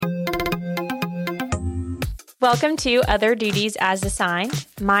Welcome to Other Duties as Assigned.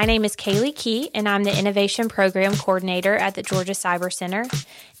 My name is Kaylee Key, and I'm the Innovation Program Coordinator at the Georgia Cyber Center.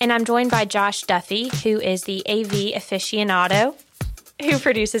 And I'm joined by Josh Duffy, who is the AV aficionado who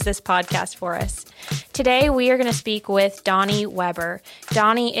produces this podcast for us. Today, we are going to speak with Donnie Weber.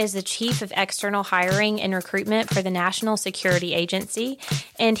 Donnie is the Chief of External Hiring and Recruitment for the National Security Agency,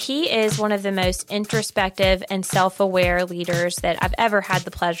 and he is one of the most introspective and self-aware leaders that I've ever had the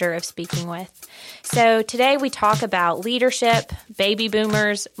pleasure of speaking with. So today, we talk about leadership, baby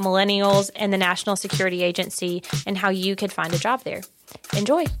boomers, millennials, and the National Security Agency, and how you could find a job there.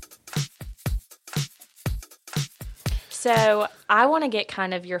 Enjoy. So I want to get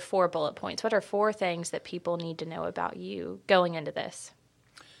kind of your 4 bullet points. What are 4 things that people need to know about you going into this?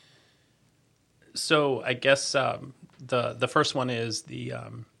 So I guess the first one is the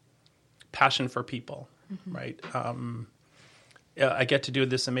passion for people, right? I get to do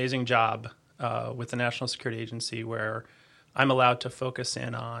this amazing job with the National Security Agency where I'm allowed to focus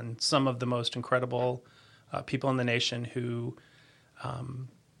in on some of the most incredible people in the nation who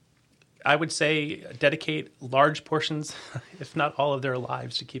I would say dedicate large portions, if not all of their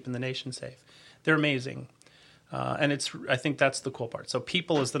lives, to keeping the nation safe. They're amazing. And I think that's the cool part. So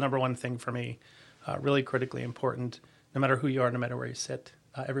people is the number one thing for me, really critically important. No matter who you are, no matter where you sit,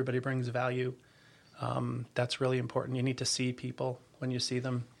 everybody brings value. That's really important. You need to see people when you see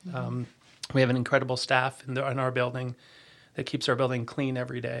them. We have an incredible staff in our building that keeps our building clean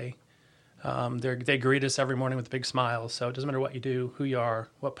every day. They greet us every morning with big smiles. So it doesn't matter what you do, who you are,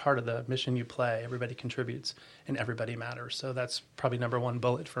 what part of the mission you play, everybody contributes and everybody matters. So that's probably number 1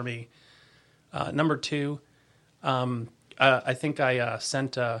 bullet for me. Number 2, I think I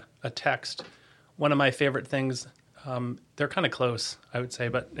sent a text. One of my favorite things, they're kind of close, I would say,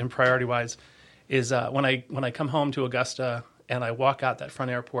 but in priority wise, is when I come home to Augusta and I walk out that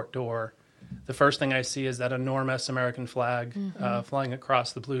front airport door, the first thing I see is that enormous American flag flying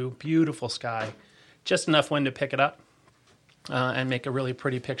across the blue, beautiful sky. Just enough wind to pick it up and make a really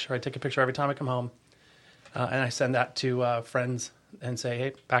pretty picture. I take a picture every time I come home, and I send that to friends and say,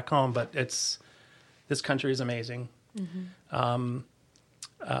 hey, back home, but this country is amazing. So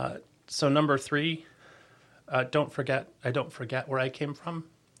number 3, I don't forget where I came from.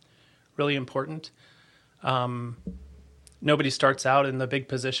 Really important. Nobody starts out in the big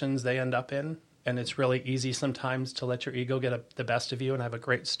positions they end up in, and it's really easy sometimes to let your ego get the best of you, and I have a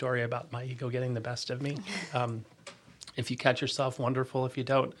great story about my ego getting the best of me. If you catch yourself, wonderful. If you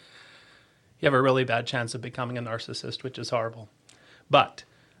don't, you have a really bad chance of becoming a narcissist, which is horrible. But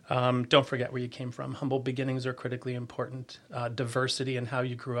don't forget where you came from. Humble beginnings are critically important. Diversity in how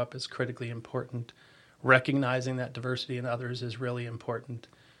you grew up is critically important. Recognizing that diversity in others is really important.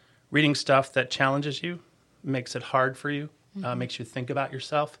 Reading stuff that challenges you, makes it hard for you, makes you think about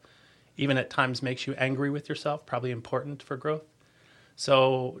yourself, even at times makes you angry with yourself, probably important for growth.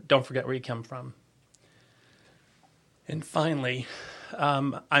 So don't forget where you come from. And finally,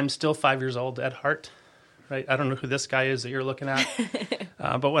 I'm still 5 years old at heart, right? I don't know who this guy is that you're looking at,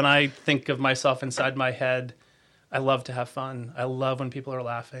 but when I think of myself inside my head, I love to have fun. I love when people are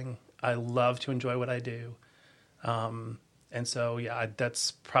laughing. I love to enjoy what I do. And so, yeah,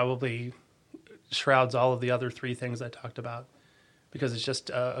 that's probably shrouds all of the other 3 things I talked about, because it's just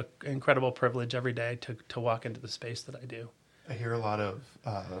an incredible privilege every day to walk into the space that I do. I hear a lot of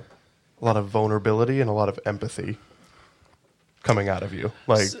vulnerability and a lot of empathy coming out of you.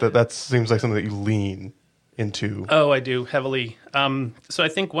 Like that seems like something that you lean into. Oh, I do heavily. So I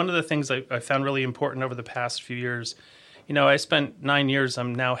think one of the things I found really important over the past few years, I spent 9 years.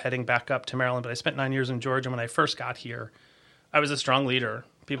 I'm now heading back up to Maryland, but I spent 9 years in Georgia. When I first got here, I was a strong leader.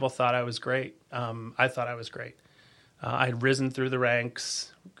 People thought I was great. I thought I was great. I had risen through the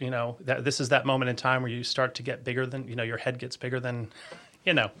ranks. This is that moment in time where you start to get bigger than, your head gets bigger than,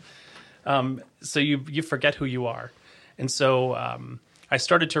 so you forget who you are. And so I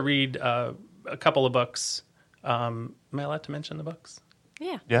started to read a couple of books. Am I allowed to mention the books?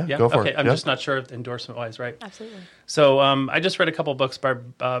 Yeah, go for it. I'm just not sure if endorsement-wise, right? Absolutely. So I just read a couple of books by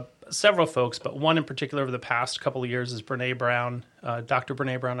several folks, but one in particular over the past couple of years is Brene Brown, Dr.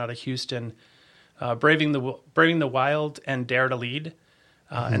 Brene Brown out of Houston, Braving the Wild and Dare to Lead,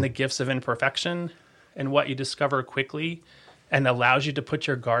 and the Gifts of Imperfection, and what you discover quickly and allows you to put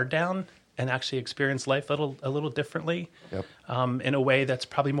your guard down and actually experience life a little differently, in a way that's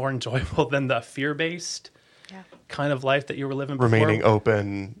probably more enjoyable than the fear-based kind of life that you were living before. Remaining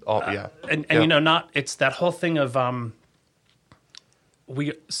open, and it's that whole thing of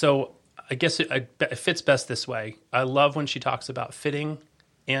so I guess it fits best this way. I love when she talks about fitting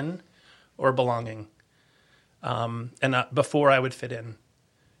in or belonging. And before I would fit in,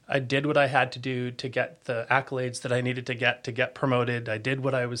 I did what I had to do to get the accolades that I needed to get promoted. I did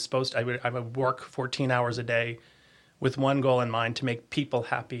what I was supposed to. I would work 14 hours a day with one goal in mind, to make people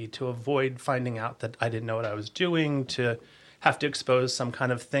happy, to avoid finding out that I didn't know what I was doing, to have to expose some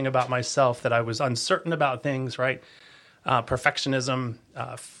kind of thing about myself that I was uncertain about things, right? Perfectionism,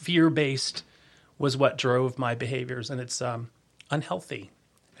 fear-based was what drove my behaviors, and it's unhealthy,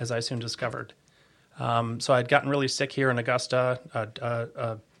 as I soon discovered. So I'd gotten really sick here in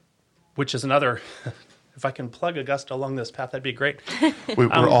Augusta, which is another, if I can plug Augusta along this path, that'd be great.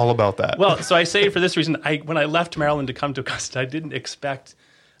 We're all about that. Well, so I say it for this reason. When I left Maryland to come to Augusta, I didn't expect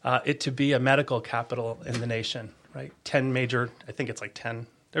it to be a medical capital in the nation, right? 10 major, I think it's like 10.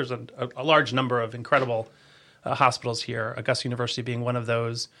 There's a large number of incredible hospitals here, Augusta University being one of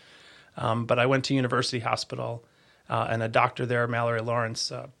those. But I went to University Hospital, and a doctor there, Mallory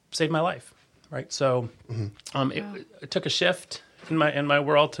Lawrence, saved my life, right? So it took a shift in my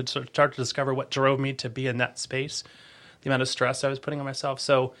world to sort of start to discover what drove me to be in that space, the amount of stress I was putting on myself.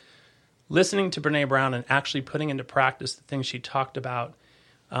 So listening to Brené Brown and actually putting into practice the things she talked about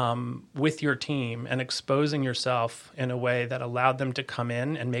with your team, and exposing yourself in a way that allowed them to come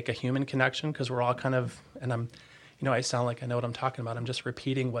in and make a human connection, because we're all kind of, and I sound like I know what I'm talking about. I'm just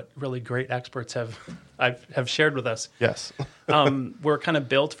repeating what really great experts have shared with us. Yes. We're kind of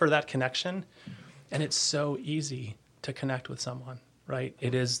built for that connection, and it's so easy to connect with someone, right?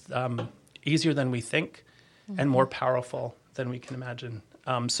 It is easier than we think, and more powerful than we can imagine.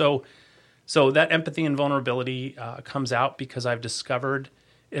 So that empathy and vulnerability comes out because I've discovered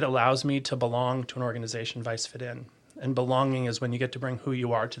it allows me to belong to an organization, vice fit in. And belonging is when you get to bring who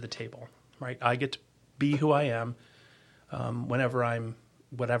you are to the table, right? I get to be who I am whatever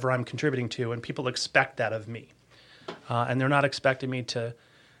I'm contributing to, and people expect that of me. And they're not expecting me to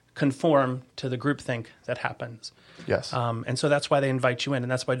conform to the groupthink that happens. Yes. And so that's why they invite you in, and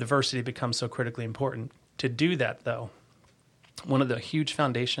that's why diversity becomes so critically important. To do that, though, one of the huge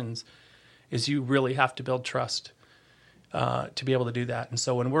foundations is you really have to build trust to be able to do that. And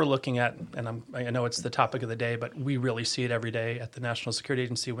so when we're looking at, and I know it's the topic of the day, but we really see it every day at the National Security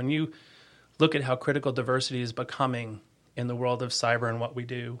Agency, when you look at how critical diversity is becoming in the world of cyber and what we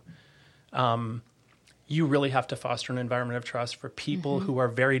do, you really have to foster an environment of trust for people who are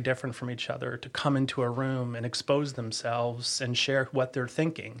very different from each other to come into a room and expose themselves and share what they're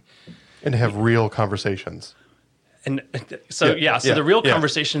thinking. And have real conversations. And so the real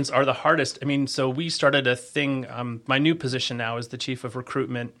conversations are the hardest. I mean, so we started a thing. My new position now is the chief of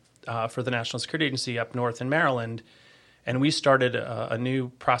recruitment for the National Security Agency up north in Maryland. And we started a new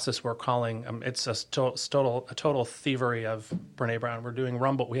process we're calling, it's a total thievery of Brené Brown. We're doing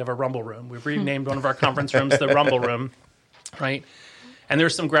Rumble. We have a Rumble room. We've renamed one of our conference rooms the Rumble room, right? And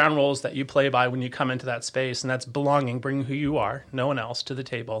there's some ground rules that you play by when you come into that space, and that's belonging, bringing who you are, no one else, to the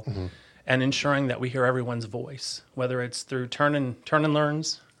table, and ensuring that we hear everyone's voice, whether it's through turn and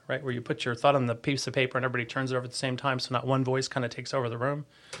learns, right, where you put your thought on the piece of paper and everybody turns it over at the same time, so not one voice kind of takes over the room.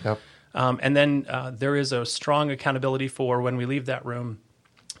 Yep. And then there is a strong accountability for when we leave that room,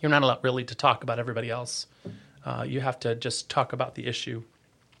 you're not allowed really to talk about everybody else. You have to just talk about the issue.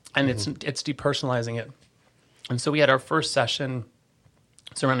 And it's depersonalizing it. And so we had our first session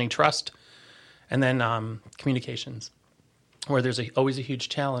surrounding trust, and then communications, where there's always a huge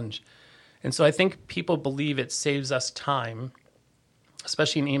challenge. And so I think people believe it saves us time,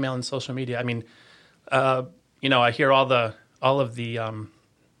 especially in email and social media. I mean, I hear all of the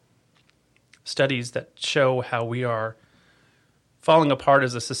studies that show how we are falling apart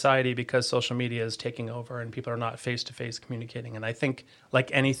as a society because social media is taking over and people are not face-to-face communicating. And I think, like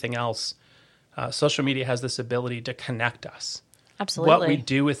anything else, social media has this ability to connect us. Absolutely. What we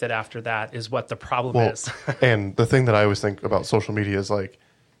do with it after that is what the problem is. And the thing that I always think about social media is, like,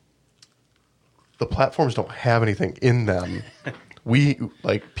 the platforms don't have anything in them. We,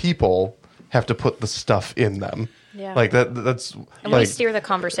 like, people have to put the stuff in them. Yeah. Like that's and we steer the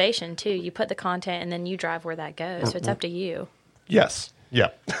conversation too. You put the content and then you drive where that goes. So it's up to you. Yes.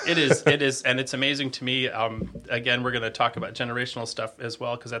 Yeah. It is, and it's amazing to me. Again, we're going to talk about generational stuff as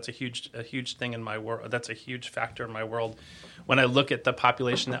well, because that's a huge thing in my world. That's a huge factor in my world. When I look at the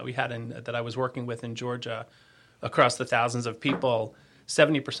population that we had that I was working with in Georgia, across the thousands of people,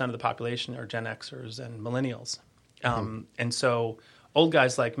 70% of the population are Gen Xers and millennials, and so old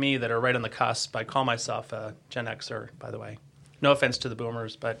guys like me that are right on the cusp. I call myself a Gen Xer, by the way. No offense to the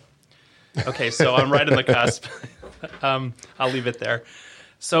boomers, but okay, so I'm right on the cusp. I'll leave it there.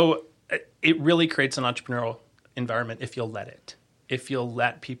 So it really creates an entrepreneurial environment if you'll let it, if you'll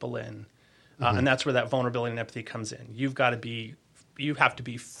let people in. And that's where that vulnerability and empathy comes in. You have to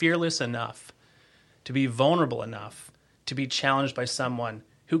be fearless enough to be vulnerable enough to be challenged by someone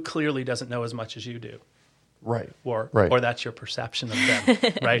who clearly doesn't know as much as you do. Right. Or that's your perception of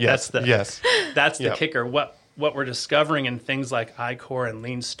them, right? Yes. That's the Yep. kicker. What we're discovering in things like I-Core and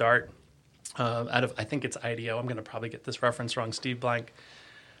Lean Start, out of, I think it's IDEO, I'm going to probably get this reference wrong, Steve Blank,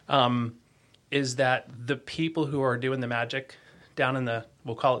 is that the people who are doing the magic down in the,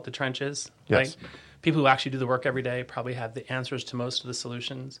 we'll call it the trenches, Yes. right? People who actually do the work every day probably have the answers to most of the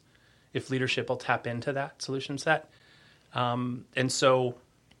solutions if leadership will tap into that solution set. And so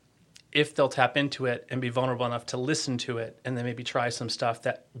if they'll tap into it and be vulnerable enough to listen to it and then maybe try some stuff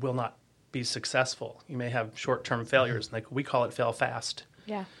that will not be successful. You may have short-term failures, like we call it fail fast.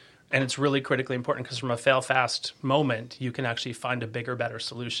 Yeah. And it's really critically important because from a fail fast moment, you can actually find a bigger, better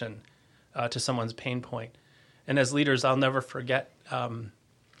solution to someone's pain point. And as leaders, I'll never forget,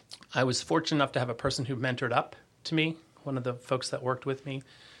 I was fortunate enough to have a person who mentored up to me, one of the folks that worked with me.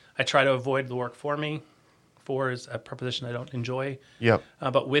 I try to avoid the work for me. For is a preposition I don't enjoy. Yep.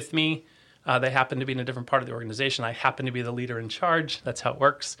 But with me, they happen to be in a different part of the organization. I happen to be the leader in charge. That's how it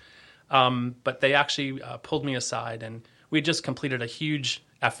works. But they actually pulled me aside, and we just completed a huge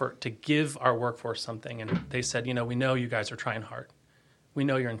effort to give our workforce something. And they said, we know you guys are trying hard. We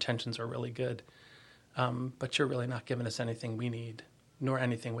know your intentions are really good, but you're really not giving us anything we need, nor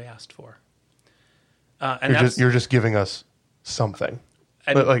anything we asked for. And You're just giving us something.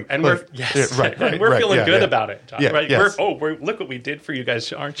 And we're feeling good about it, John, right? Yes. Look what we did for you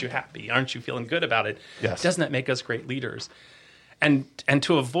guys. Aren't you happy? Aren't you feeling good about it? Yes. Doesn't that make us great leaders? And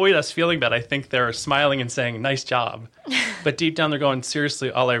to avoid us feeling bad, I think they're smiling and saying, "Nice job," but deep down they're going,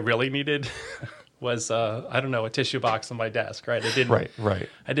 "Seriously, all I really needed was a tissue box on my desk, right? I didn't, right.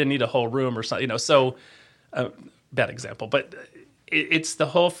 I didn't need a whole room or something, So, bad example, but it's the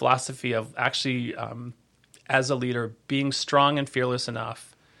whole philosophy of actually." As a leader, being strong and fearless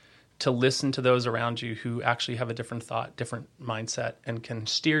enough to listen to those around you who actually have a different thought, different mindset, and can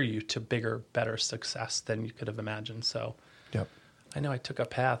steer you to bigger, better success than you could have imagined. So, Yep. I know I took a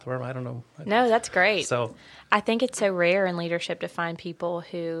path where I don't know. No, that's great. So, I think it's so rare in leadership to find people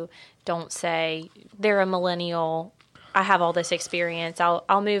who don't say they're a millennial. I have all this experience.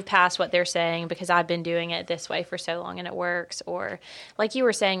 I'll move past what they're saying because I've been doing it this way for so long and it works. Or like you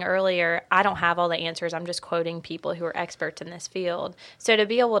were saying earlier, I don't have all the answers. I'm just quoting people who are experts in this field. So to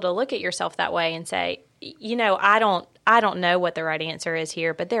be able to look at yourself that way and say, I don't know what the right answer is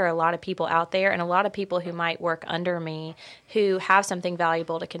here, but there are a lot of people out there and a lot of people who might work under me who have something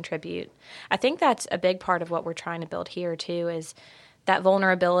valuable to contribute. I think that's a big part of what we're trying to build here too, is that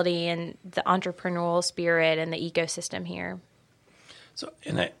vulnerability and the entrepreneurial spirit and the ecosystem here. So,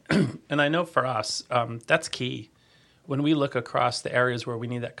 and I know for us, that's key. When we look across the areas where we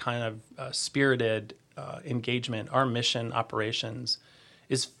need that kind of spirited engagement, our mission operations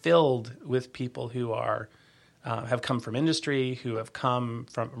is filled with people who are have come from industry, who have come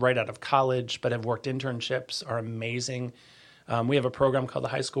from right out of college, but have worked internships, are amazing. We have a program called the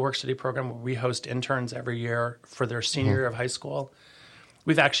High School Work Study Program where we host interns every year for their senior year of high school.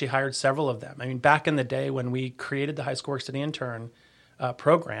 We've actually hired several of them. I mean, back in the day when we created the High School Work Study Intern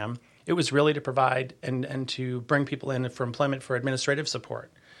program, it was really to provide and to bring people in for employment for administrative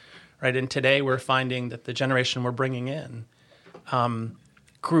support, right? And today we're finding that the generation we're bringing in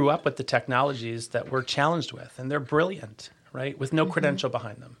grew up with the technologies that we're challenged with, and they're brilliant, right? With no credential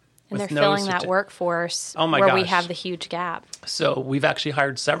behind them. And they're filling that workforce where we have the huge gap. So we've actually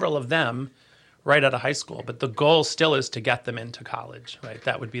hired several of them right out of high school, but the goal still is to get them into college, right?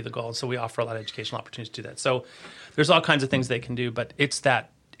 That would be the goal. So we offer a lot of educational opportunities to do that. So there's all kinds of things they can do, but it's that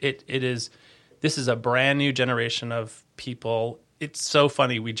this is a brand new generation of people. It's so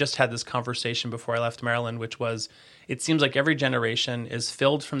funny. We just had this conversation before I left Maryland, which was, it seems like every generation is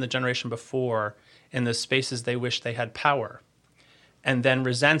filled from the generation before in the spaces they wish they had power, and then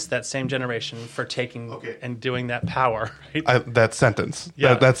resents that same generation for taking and doing that power. Right? That sentence.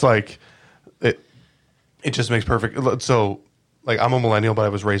 Yeah. That's like, it just makes perfect. So, like, I'm a millennial, but I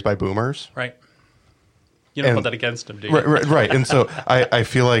was raised by boomers. Right. You don't hold that against them, do you? Right. And so I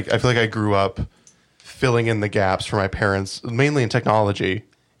feel like I grew up filling in the gaps for my parents, mainly in technology.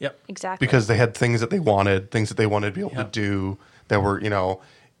 Yep. Exactly. Because they had things that they wanted to be able to do that were,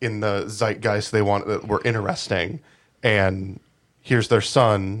 in the zeitgeist that were interesting. And here's their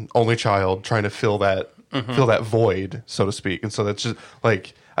son, only child, trying to fill that void, so to speak. And so that's just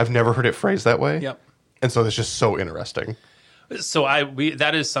like, I've never heard it phrased that way. Yep. And so it's just so interesting. So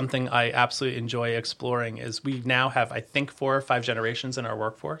that is something I absolutely enjoy exploring. Is we now have, I think, 4 or 5 generations in our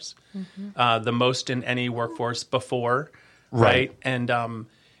workforce, the most in any workforce before, right? And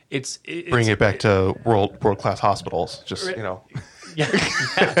it's bring it back to world class hospitals. Just yeah.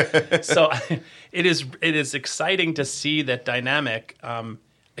 So it is exciting to see that dynamic.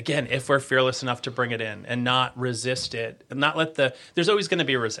 again, if we're fearless enough to bring it in and not resist it, and not let there's always going to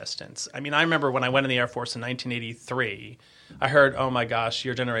be resistance. I mean, I remember when I went in the Air Force in 1983, I heard, oh my gosh,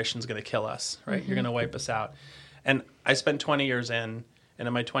 your generation's going to kill us, right? You're going to wipe us out. And I spent 20 years in, and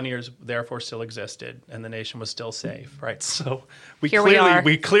in my 20 years, the Air Force still existed, and the nation was still safe, right? So we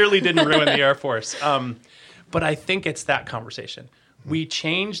clearly didn't ruin the Air Force. But I think it's that conversation. We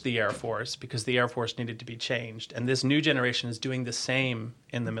changed the Air Force because the Air Force needed to be changed. And this new generation is doing the same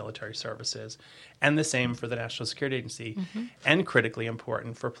in the military services and the same for the National Security Agency and critically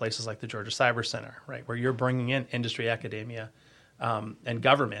important for places like the Georgia Cyber Center, right, where you're bringing in industry, academia, and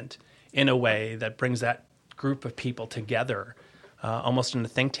government in a way that brings that group of people together almost in a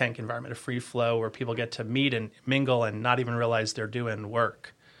think tank environment, a free flow where people get to meet and mingle and not even realize they're doing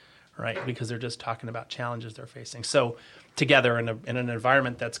work, right, because they're just talking about challenges they're facing. So together in an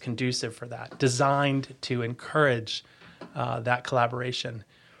environment that's conducive for that, designed to encourage that collaboration.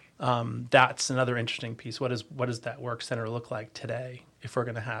 That's another interesting piece. What does that work center look like today if we're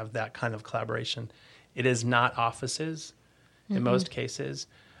going to have that kind of collaboration? It is not offices in most cases.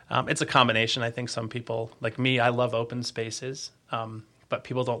 It's a combination. I think some people, like me, I love open spaces, but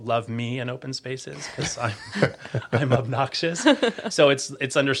people don't love me in open spaces because I'm obnoxious. So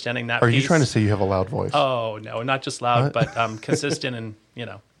it's understanding that. Are piece. you trying to say you have a loud voice? Oh no, not just loud, but consistent, and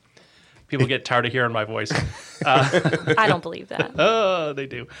people get tired of hearing my voice. I don't believe that. Oh, they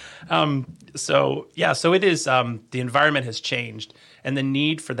do. So it is. The environment has changed, and the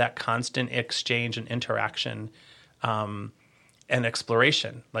need for that constant exchange and interaction and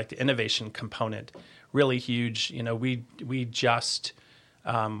exploration, like the innovation component, really huge. We just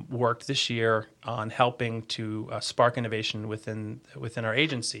worked this year on helping to spark innovation within our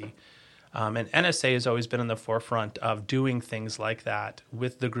agency. And NSA has always been in the forefront of doing things like that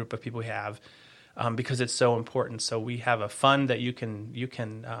with the group of people we have because it's so important. So we have a fund that you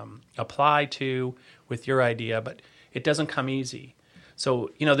can apply to with your idea, but it doesn't come easy.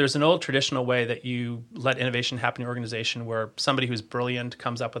 So, there's an old traditional way that you let innovation happen in your organization where somebody who's brilliant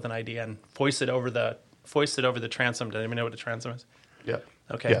comes up with an idea and foists it over the transom. Does anybody know what a transom is? Yeah.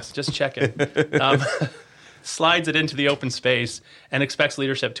 Okay. Yes. Just check it. Slides it into the open space and expects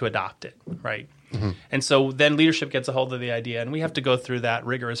leadership to adopt it, right? Mm-hmm. And so then leadership gets a hold of the idea, and we have to go through that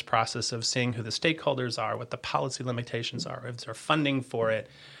rigorous process of seeing who the stakeholders are, what the policy limitations are, if there's funding for it,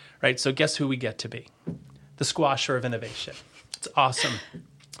 right? So guess who we get to be? The squasher of innovation. It's awesome.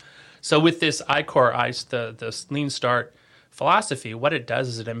 So with this I-Core, the Lean Start philosophy, what it does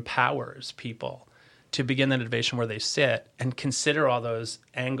is it empowers people to begin that innovation where they sit and consider all those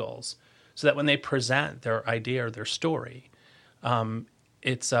angles so that when they present their idea or their story,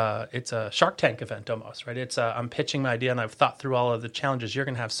 it's a Shark Tank event almost, right? I'm pitching my idea and I've thought through all of the challenges you're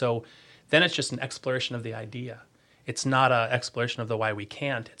going to have. So then it's just an exploration of the idea. It's not an exploration of the why we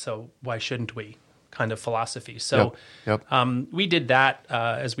can't. It's a why shouldn't we kind of philosophy. So Yep. We did that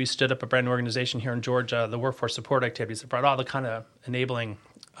as we stood up a brand new organization here in Georgia, the workforce support activities that brought all the kind of enabling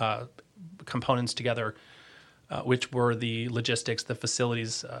components together, which were the logistics, the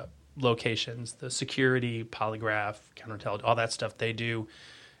facilities, locations, the security, polygraph, counterintelligence, all that stuff they do.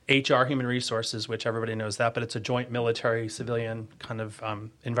 HR, human resources, which everybody knows that, but it's a joint military-civilian kind of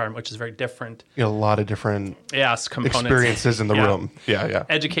environment, which is very different. A lot of different components. Experiences in the room. Yeah.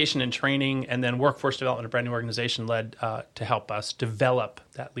 Education and training, and then workforce development, a brand new organization led to help us develop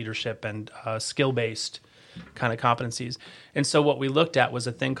that leadership and skill-based kind of competencies. And so what we looked at was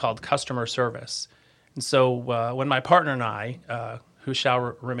a thing called customer service. And so when my partner and I, who shall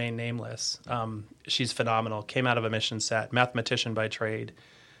remain nameless, she's phenomenal, came out of a mission set, mathematician by trade,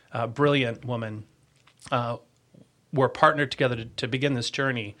 brilliant woman, were partnered together to begin this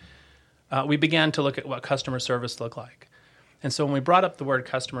journey. We began to look at what customer service looked like. And so when we brought up the word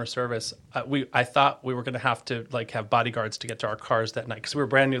customer service, I thought we were going to have to have bodyguards to get to our cars that night because we were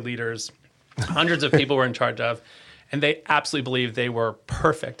brand new leaders. Hundreds of people were in charge of, and they absolutely believed they were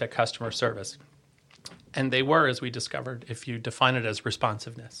perfect at customer service. And they were, as we discovered, if you define it as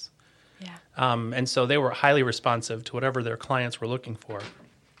responsiveness. Yeah. And so they were highly responsive to whatever their clients were looking for.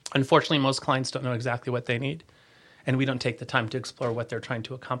 Unfortunately, most clients don't know exactly what they need, and we don't take the time to explore what they're trying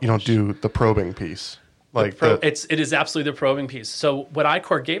to accomplish. You don't do the probing piece. It is absolutely the probing piece. So what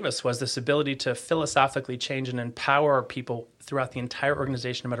I-Core gave us was this ability to philosophically change and empower people throughout the entire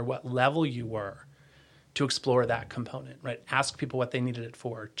organization, no matter what level you were, to explore that component, right? Ask people what they needed it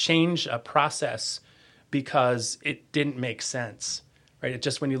for. Change a process because it didn't make sense, right? It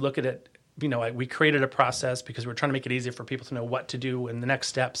just, when you look at it, we created a process because we're trying to make it easier for people to know what to do in the next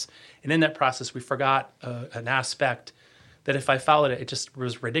steps. And in that process, we forgot an aspect that if I followed it, it just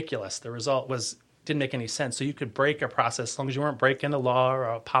was ridiculous. The result didn't make any sense. So you could break a process as long as you weren't breaking a law or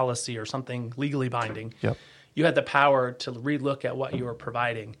a policy or something legally binding. Yep. You had the power to relook at what you were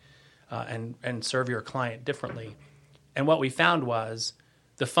providing and serve your client differently. And what we found was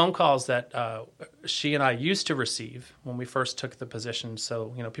the phone calls that she and I used to receive when we first took the position.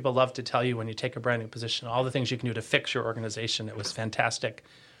 So, people love to tell you when you take a brand new position, all the things you can do to fix your organization. It was fantastic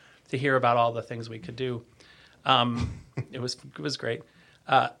to hear about all the things we could do. It was great.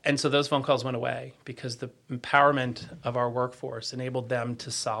 And so those phone calls went away because the empowerment of our workforce enabled them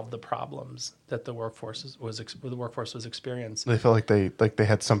to solve the problems that the workforce was experiencing. They felt like they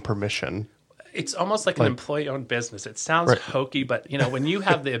had some permission. It's almost like an employee-owned business. It sounds hokey, but when you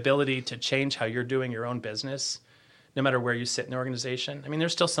have the ability to change how you're doing your own business, no matter where you sit in the organization,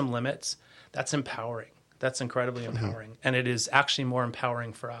 there's still some limits. That's empowering. That's incredibly empowering, and it is actually more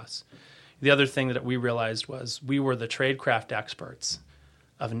empowering for us. The other thing that we realized was we were the tradecraft experts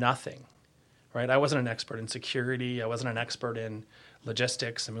of nothing, right? I wasn't an expert in security. I wasn't an expert in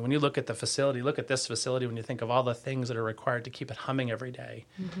logistics. When you look at the facility, look at this facility, when you think of all the things that are required to keep it humming every day,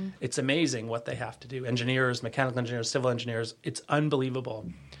 it's amazing what they have to do. Engineers, mechanical engineers, civil engineers, it's unbelievable.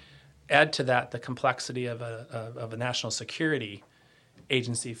 Add to that the complexity of a national security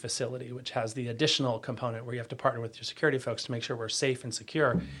agency facility, which has the additional component where you have to partner with your security folks to make sure we're safe and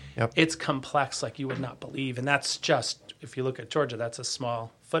secure. Yep. It's complex like you would not believe. And that's just, if you look at Georgia, that's a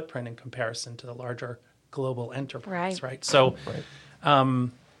small footprint in comparison to the larger global enterprise, right? So,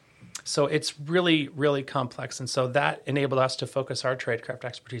 so it's really, really complex. And so that enabled us to focus our tradecraft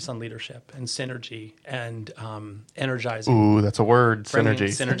expertise on leadership and synergy and energizing. Ooh, that's a word, synergy.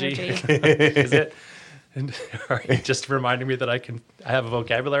 Synergy. Is it? And are you just reminding me that I have a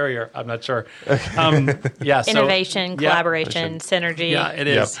vocabulary, or I'm not sure. Innovation, collaboration, synergy. Yeah, it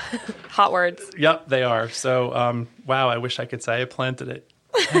is. Hot words. Yep, they are. So, wow, I wish I could say I planted it.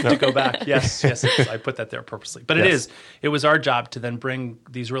 I have to go back. Yes, I put that there purposely. But it was our job to then bring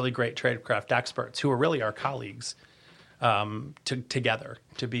these really great tradecraft experts, who are really our colleagues, together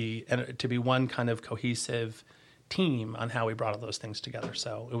to be one kind of cohesive team on how we brought all those things together.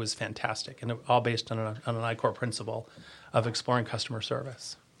 So it was fantastic, and all based on an I-Corps principle of exploring customer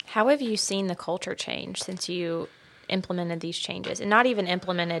service. How have you seen the culture change since you implemented these changes, and not even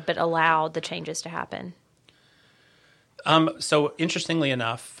implemented, but allowed the changes to happen? So interestingly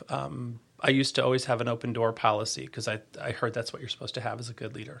enough, I used to always have an open door policy because I heard that's what you're supposed to have as a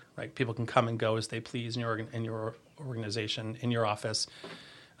good leader, right? People can come and go as they please in your organization, in your office.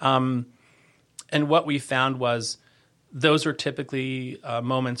 And what we found was those are typically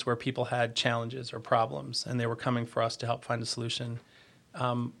moments where people had challenges or problems, and they were coming for us to help find a solution.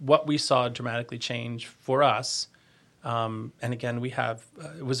 What we saw dramatically change for us, and again, we have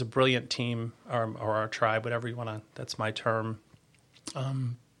it was a brilliant team, or our tribe, whatever you want to. That's my term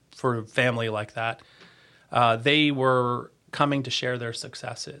for a family like that. They were coming to share their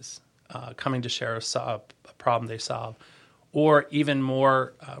successes, coming to share a problem they solved. Or even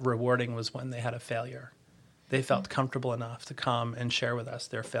more rewarding was when they had a failure. They felt comfortable enough to come and share with us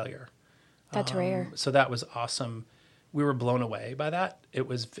their failure. That's rare. So that was awesome. We were blown away by that.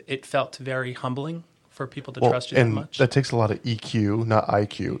 It felt very humbling for people to trust you that much. That takes a lot of EQ, not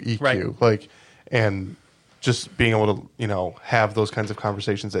IQ. EQ, right. And just being able to have those kinds of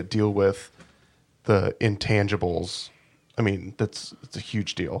conversations that deal with the intangibles. It's a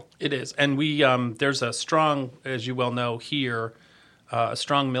huge deal. It is. And we there's a strong, as you well know here, a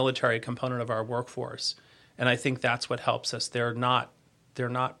strong military component of our workforce. And I think that's what helps us. They're not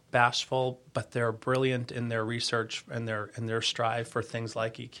bashful, but they're brilliant in their research and their strive for things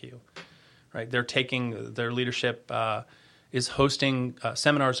like EQ. Right? They're taking their leadership is hosting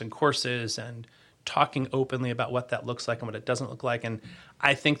seminars and courses and talking openly about what that looks like and what it doesn't look like. And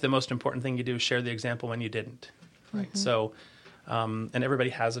I think the most important thing you do is share the example when you didn't. Right. Mm-hmm. So, and everybody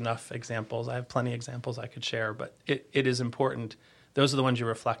has enough examples. I have plenty of examples I could share, but it is important. Those are the ones you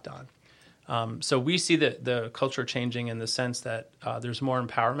reflect on. So we see the culture changing in the sense that there's more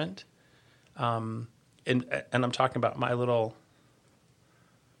empowerment. And I'm talking about my little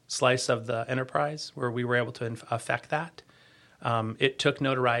slice of the enterprise where we were able to affect that. It took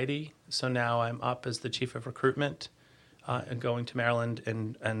notoriety. So now I'm up as the chief of recruitment. And going to Maryland,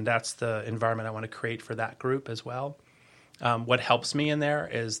 and that's the environment I want to create for that group as well. What helps me in there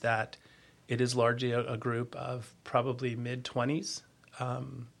is that it is largely a group of probably mid-20s,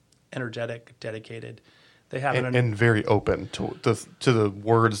 energetic, dedicated. They have and very open to the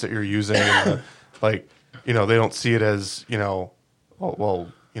words that you're using. And they don't see it as we're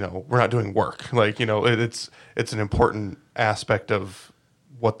not doing work. It's an important aspect of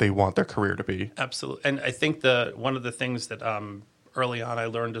what they want their career to be. Absolutely. And I think one of the things that early on I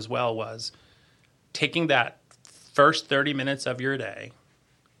learned as well was taking that first 30 minutes of your day,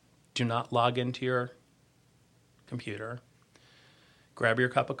 do not log into your computer, grab your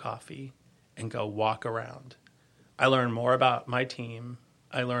cup of coffee, and go walk around. I learn more about my team.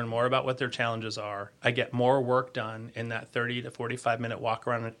 I learn more about what their challenges are. I get more work done in that 30 to 45-minute walk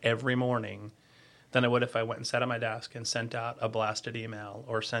around every morning than I would if I went and sat at my desk and sent out a blasted email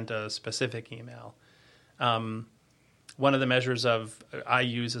or sent a specific email. One of the measures I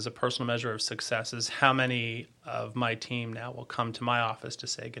use as a personal measure of success is how many of my team now will come to my office to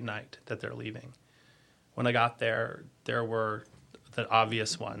say goodnight, that they're leaving. When I got there were the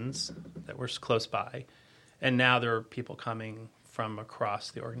obvious ones that were close by, and now there are people coming from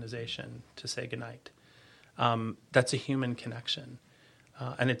across the organization to say goodnight. That's a human connection.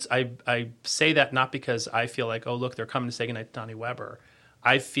 And I say that not because I feel like, oh, look, they're coming to say goodnight to Donnie Weber.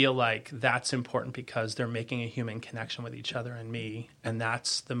 I feel like that's important because they're making a human connection with each other and me, and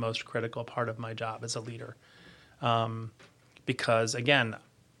that's the most critical part of my job as a leader. Because, again,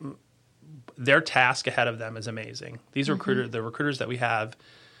 their task ahead of them is amazing. These the recruiters that we have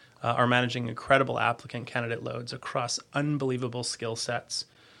are managing incredible applicant candidate loads across unbelievable skill sets.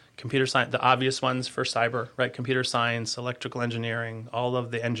 Computer science, the obvious ones for cyber, right? Computer science, electrical engineering, all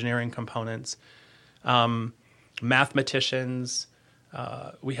of the engineering components, mathematicians.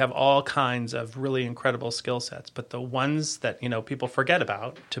 We have all kinds of really incredible skill sets, but the ones that people forget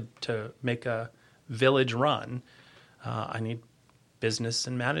about to make a village run, I need business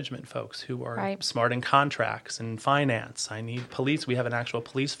and management folks who are smart in contracts and finance. I need police. We have an actual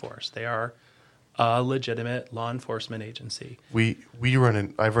police force. They are a legitimate law enforcement agency.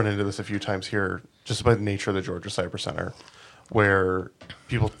 I've run into this a few times here, just by the nature of the Georgia Cyber Center, where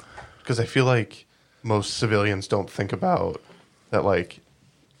people, because I feel like most civilians don't think about that, like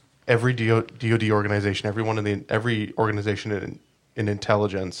every DoD organization, every organization in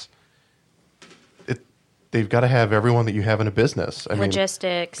intelligence, they've got to have everyone that you have in a business.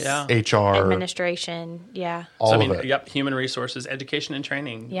 Logistics, HR, administration, all of it. Yep, human resources, education and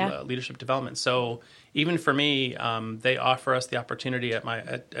training, leadership development. So even for me, they offer us the opportunity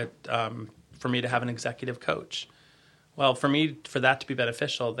for me to have an executive coach. Well, for that to be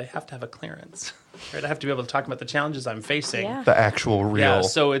beneficial, they have to have a clearance, right? I have to be able to talk about the challenges I'm facing. Yeah. The actual real. Yeah,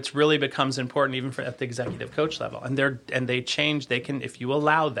 so it really becomes important even at the executive coach level. And they change. They can, if you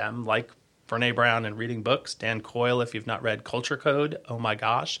allow them, like Brene Brown and reading books. Dan Coyle, if you've not read Culture Code, oh my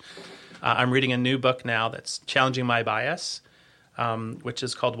gosh. I'm reading a new book now that's challenging my bias, which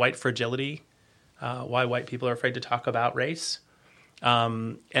is called White Fragility, Why White People Are Afraid to Talk About Race.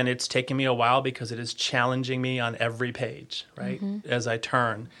 And it's taken me a while because it is challenging me on every page, right, as I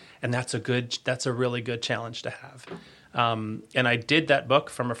turn. And that's a really good challenge to have. And I did that book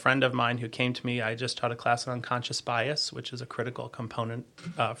from a friend of mine who came to me. I just taught a class on unconscious bias, which is a critical component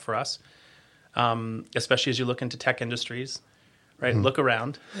for us. Especially as you look into tech industries, right? Look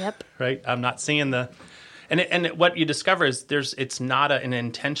around. Yep. Right. I'm not seeing and what you discover is it's not an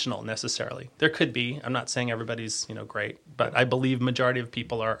intentional necessarily. There could be. I'm not saying everybody's great, but I believe majority of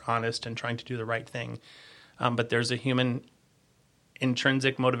people are honest and trying to do the right thing. But there's a human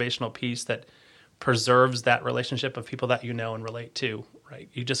intrinsic motivational piece that preserves that relationship of people that and relate to. Right.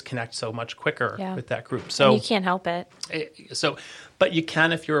 You just connect so much quicker with that group. So and you can't help it. But you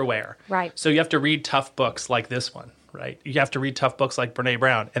can if you're aware. Right. So you have to read tough books like this one, right? You have to read tough books like Brene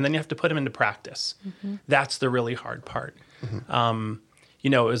Brown, and then you have to put them into practice. That's the really hard part.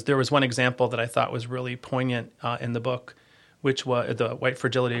 There was one example that I thought was really poignant in the book, which was the White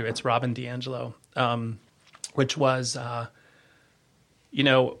Fragility. It's Robin DiAngelo, which was,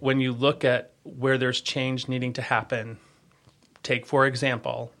 when you look at where there's change needing to happen. Take, for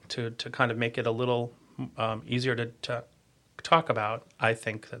example, to kind of make it a little easier to talk about, I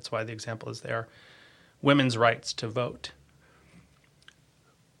think that's why the example is there, women's rights to vote.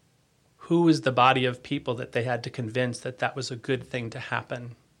 Who is the body of people that they had to convince that was a good thing to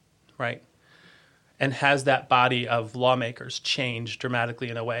happen, right? And has that body of lawmakers changed dramatically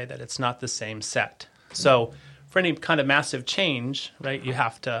in a way that it's not the same set? So for any kind of massive change, right, you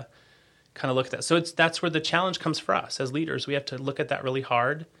have to kind of look at that. So that's where the challenge comes for us as leaders. We have to look at that really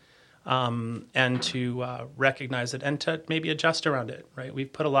hard and to recognize it and to maybe adjust around it. Right?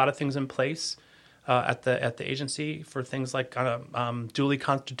 We've put a lot of things in place at the agency for things like duly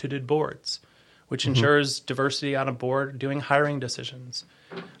constituted boards, which ensures diversity on a board doing hiring decisions.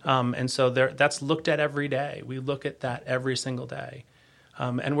 And so that's looked at every day. We look at that every single day.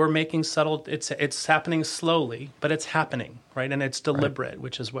 And we're making subtle. It's happening slowly, but it's happening, right? And it's deliberate,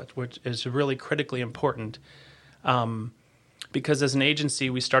 which is really critically important. Because as an agency,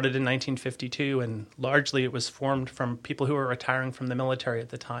 we started in 1952, and largely it was formed from people who were retiring from the military at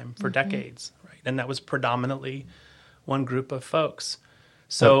the time for decades, right? And that was predominantly one group of folks.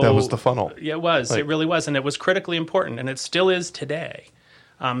 So that was the funnel. Yeah, it was. It really was. And it was critically important, and it still is today.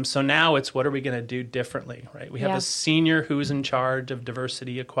 So now it's, what are we going to do differently, right? We have a senior who's in charge of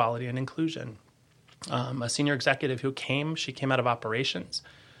diversity, equality, and inclusion. A senior executive who she came out of operations.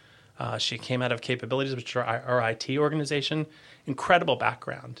 She came out of capabilities, which are our IT organization. Incredible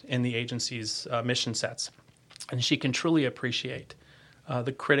background in the agency's mission sets. And she can truly appreciate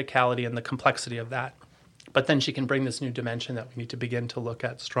the criticality and the complexity of that. But then she can bring this new dimension that we need to begin to look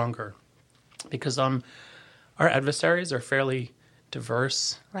at stronger. Because our adversaries are fairly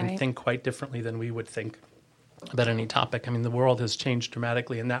diverse and think quite differently than we would think about any topic. I mean, the world has changed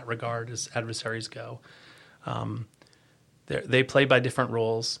dramatically in that regard as adversaries go. They play by different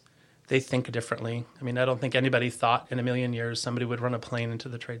rules. They think differently. I mean, I don't think anybody thought in a million years somebody would run a plane into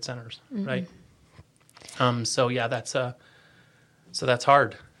the trade centers, right? That's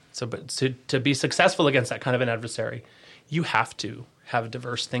hard. But to be successful against that kind of an adversary, you have to have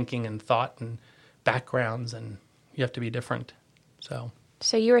diverse thinking and thought and backgrounds, and you have to be different.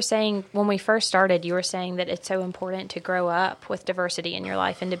 So you were saying, when we first started, you were saying that it's so important to grow up with diversity in your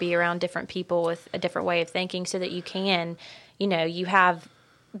life and to be around different people with a different way of thinking so that you can, you have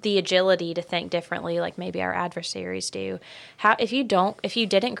the agility to think differently like maybe our adversaries do. If you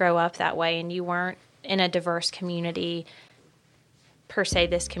didn't grow up that way and you weren't in a diverse community, per se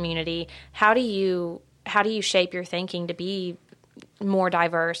this community, how do you shape your thinking to be more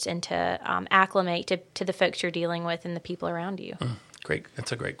diverse and to acclimate to the folks you're dealing with and the people around you? Great.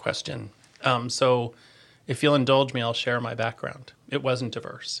 That's a great question. So if you'll indulge me, I'll share my background. It wasn't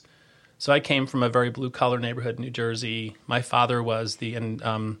diverse. So I came from a very blue-collar neighborhood in New Jersey. My father was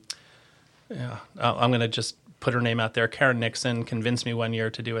I'm going to just put her name out there. Karen Nixon convinced me one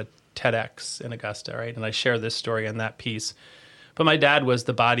year to do a TEDx in Augusta, right? And I share this story in that piece. But my dad was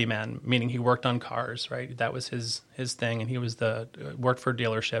the body man, meaning he worked on cars, right? That was his thing, and he was worked for a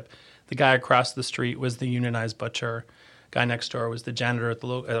dealership. The guy across the street was the unionized butcher. Guy next door was the janitor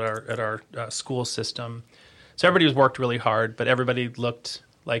at our school system. So everybody worked really hard, but everybody looked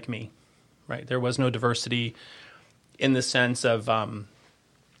like me, right? There was no diversity in the sense of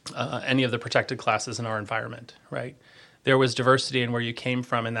any of the protected classes in our environment, right? There was diversity in where you came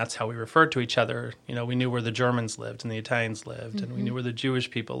from, and that's how we referred to each other. We knew where the Germans lived and the Italians lived, and we knew where the Jewish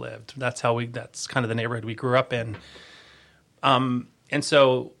people lived. That's kind of the neighborhood we grew up in. And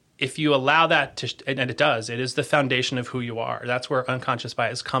so if you allow that and it is the foundation of who you are. That's where unconscious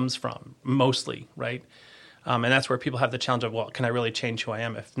bias comes from, mostly, right? And that's where people have the challenge of, well, can I really change who I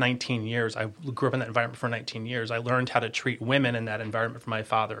am? If 19 years, I grew up in that environment for 19 years, I learned how to treat women in that environment from my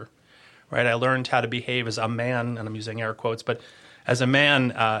father. Right, I learned how to behave as a man, and I'm using air quotes, but as a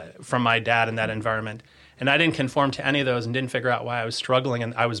man from my dad in that environment. And I didn't conform to any of those and didn't figure out why I was struggling.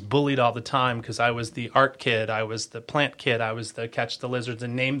 And I was bullied all the time because I was the art kid, I was the plant kid, I was the catch the lizards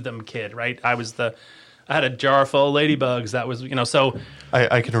and name them kid, right? I had a jar full of ladybugs. That was, so.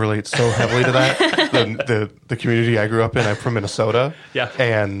 I can relate so heavily to that. the community I grew up in, I'm from Minnesota. Yeah.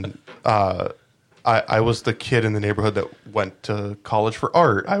 And I was the kid in the neighborhood that went to college for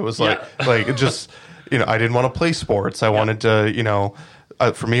art. I was like just, I didn't want to play sports. I wanted to,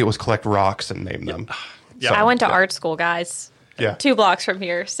 for me, it was collect rocks and name them. Yeah. So, I went to art school, guys. Yeah. 2 blocks from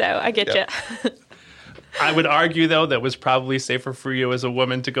here, so I get you. I would argue, though, that it was probably safer for you as a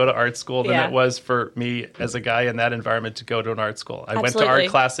woman to go to art school than it was for me as a guy in that environment to go to an art school. I went to art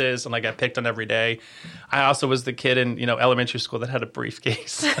classes, and I got picked on every day. I also was the kid in elementary school that had a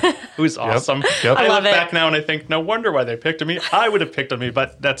briefcase. It was awesome. Yep. I look back now and I think, no wonder why they picked on me. I would have picked on me,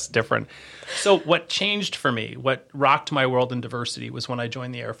 but that's different. So what changed for me, what rocked my world in diversity, was when I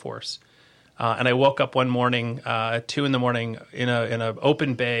joined the Air Force. And I woke up one morning at 2 a.m. in an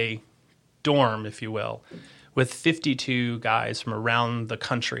open bay dorm, if you will, with 52 guys from around the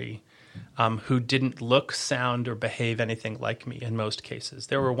country who didn't look, sound, or behave anything like me in most cases.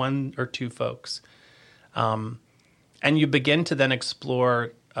 There were 1 or 2 folks. And you begin to then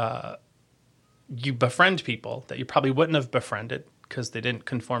explore, you befriend people that you probably wouldn't have befriended because they didn't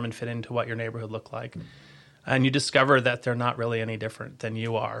conform and fit into what your neighborhood looked like. And you discover that they're not really any different than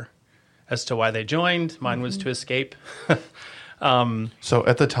you are. As to why they joined, mine was to escape. So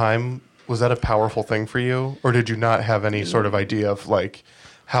at the time, was that a powerful thing for you? Or did you not have any sort of idea of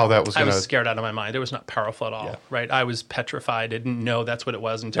how that was going to... I was scared out of my mind. It was not powerful at all, right? I was petrified. I didn't know that's what it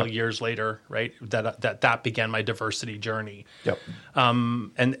was until years later, right? That began my diversity journey. Yep.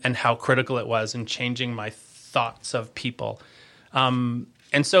 And how critical it was in changing my thoughts of people. And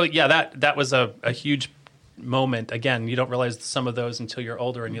so, that was a huge moment. Again, you don't realize some of those until you're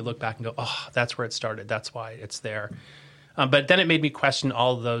older and you look back and go, oh, that's where it started. That's why it's there. But then it made me question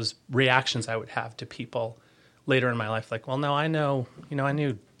all of those reactions I would have to people later in my life. Like, well, no, I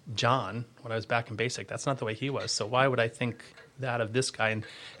knew John when I was back in basic. That's not the way he was. So why would I think that of this guy? And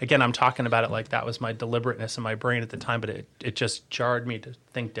again, I'm talking about it like that was my deliberateness in my brain at the time, but it just jarred me to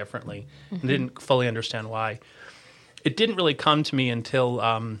think differently and didn't fully understand why. It didn't really come to me until,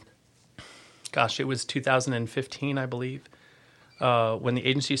 it was 2015, I believe, when the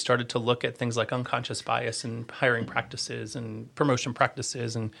agency started to look at things like unconscious bias and hiring practices and promotion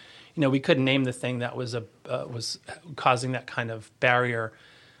practices. And, we couldn't name the thing that was causing that kind of barrier.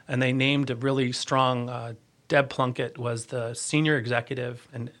 And they named a really strong, Deb Plunkett was the senior executive.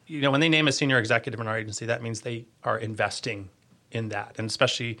 And, when they name a senior executive in our agency, that means they are investing in that. And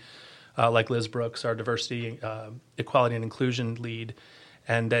especially like Liz Brooks, our diversity, equality, and inclusion lead.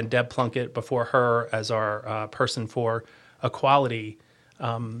 And then Deb Plunkett before her as our person for equality.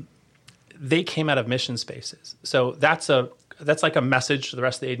 They came out of mission spaces. So that's like a message to the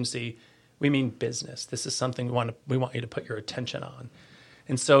rest of the agency. We mean business. This is something we want you to put your attention on.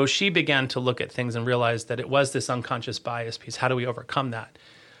 And so she began to look at things and realized that it was this unconscious bias piece. How do we overcome that?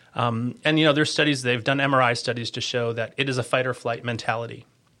 And there's studies, they've done MRI studies to show that it is a fight or flight mentality.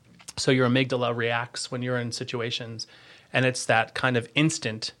 So your amygdala reacts when you're in situations, and it's that kind of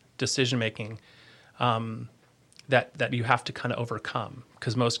instant decision-making that you have to kind of overcome.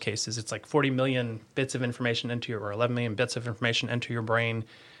 Because most cases, it's like 40 million bits of information or 11 million bits of information enter your brain,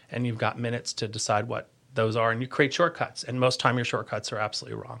 and you've got minutes to decide what those are, and you create shortcuts. And most time your shortcuts are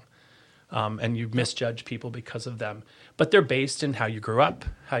absolutely wrong. And you misjudge people because of them. But they're based in how you grew up,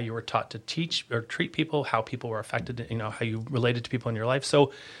 how you were taught to teach or treat people, how people were affected, how you related to people in your life.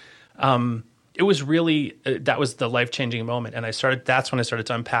 So it was really, that was the life-changing moment. And that's when I started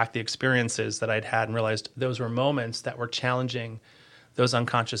to unpack the experiences that I'd had and realized those were moments that were challenging those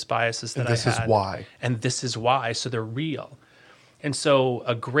unconscious biases that I had. This is why. And this is why. So they're real. And so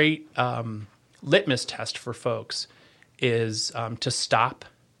a great litmus test for folks is to stop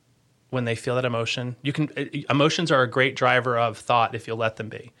when they feel that emotion. Emotions are a great driver of thought if you'll let them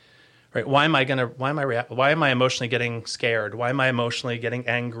be. Right? Why am I emotionally getting scared? Why am I emotionally getting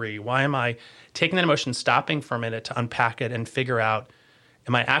angry? Why am I taking that emotion, stopping for a minute to unpack it and figure out,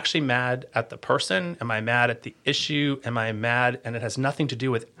 am I actually mad at the person? Am I mad at the issue? Am I mad? And it has nothing to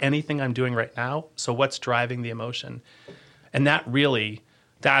do with anything I'm doing right now. So what's driving the emotion? And that really,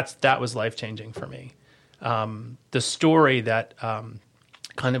 that was life-changing for me. The story that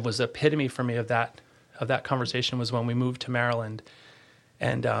kind of was epitome for me of that conversation was when we moved to Maryland.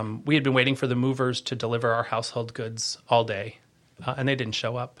 And we had been waiting for the movers to deliver our household goods all day, and they didn't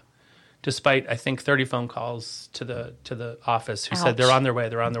show up, despite, I think, 30 phone calls to the office who said, they're on their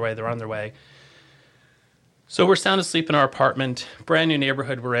way. So we're sound asleep in our apartment, brand new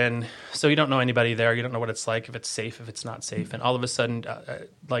neighborhood we're in, so you don't know anybody there. You don't know what it's like, if it's safe, if it's not safe. And all of a sudden,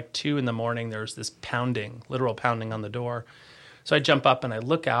 like 2 a.m, there's this pounding, literal pounding on the door. So I jump up and I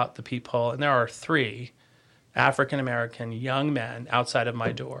look out the peephole, and there are 3 African-American young men outside of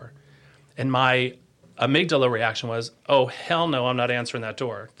my door. And my amygdala reaction was, oh, hell no, I'm not answering that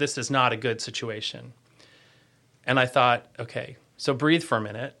door. This is not a good situation. And I thought, okay, so breathe for a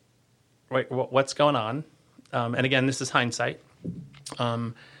minute. Wait, what's going on? And again, this is hindsight.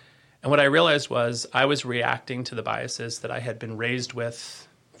 And what I realized was I was reacting to the biases that I had been raised with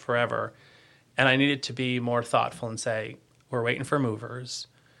forever. And I needed to be more thoughtful and say, we're waiting for movers.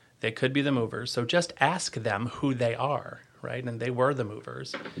 They could be the movers. So just ask them who they are, right? And they were the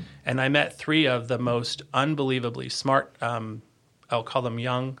movers. And I met 3 of the most unbelievably smart, I'll call them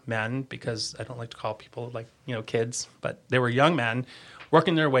young men, because I don't like to call people like, kids, but they were young men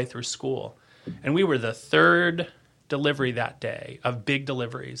working their way through school. And we were the 3rd delivery that day of big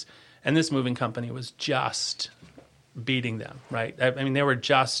deliveries. And this moving company was just beating them, right? I mean, they were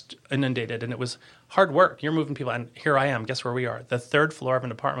just inundated, and it was hard work. You're moving people, and here I am. Guess where we are? The 3rd floor of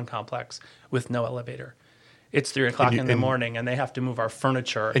an apartment complex with no elevator. It's 3 o'clock in the morning, and they have to move our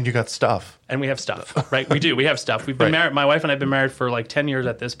furniture. And you got stuff. And we have stuff, right? We do. We have stuff. We've been married. My wife and I have been married for like 10 years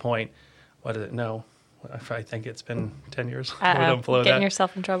at this point. What is it? No. I think it's been 10 years. Getting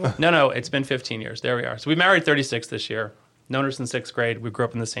yourself in trouble. No, it's been 15 years. There we are. So we married 36 this year. Known her since 6th grade. We grew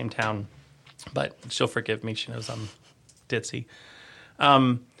up in the same town. But she'll forgive me. She knows I'm ditzy.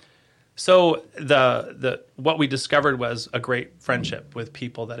 So what we discovered was a great friendship with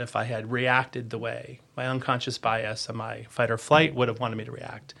people that if I had reacted the way my unconscious bias and my fight or flight would have wanted me to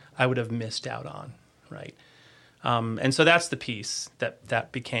react, I would have missed out on, right? And so that's the piece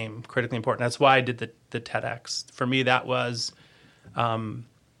that became critically important. That's why I did the TEDx. For me, that was,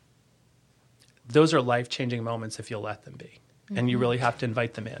 those are life-changing moments if you'll let them be. Mm-hmm. And you really have to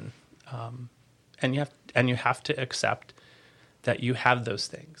invite them in. And you have to accept that you have those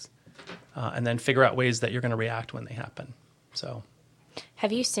things, and then figure out ways that you're going to react when they happen. So,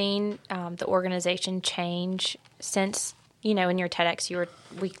 have you seen the organization change since, in your TEDx,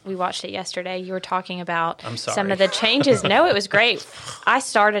 we watched it yesterday. You were talking about some of the changes. No, it was great. I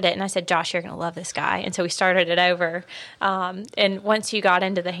started it and I said, Josh, you're going to love this guy. And so we started it over. And once you got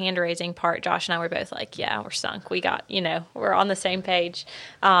into the hand raising part, Josh and I were both like, yeah, we're sunk. We got, we're on the same page.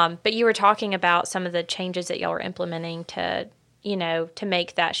 But you were talking about some of the changes that y'all were implementing to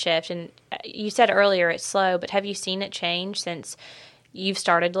make that shift. And you said earlier it's slow, but have you seen it change since you've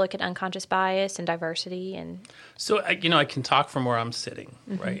started to look at unconscious bias and diversity? And so, I can talk from where I'm sitting,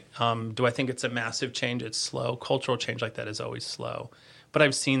 right? Do I think it's a massive change? It's slow. Cultural change like that is always slow, but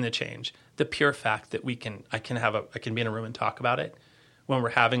I've seen the change. The pure fact that I can be in a room and talk about it. When we're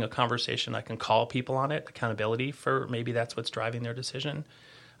having a conversation, I can call people on it. Accountability for maybe that's what's driving their decision,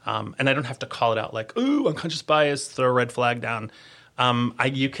 and I don't have to call it out like, "Ooh, unconscious bias," throw a red flag down.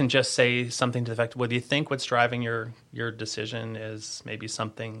 You can just say something to the effect, well, do you think what's driving your decision is maybe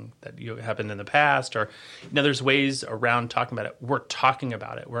something that you happened in the past? Or, there's ways around talking about it. We're talking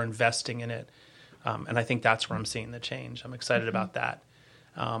about it. We're investing in it. And I think that's where I'm seeing the change. I'm excited about that.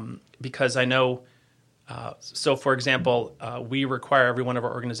 Because I know, so for example, we require every one of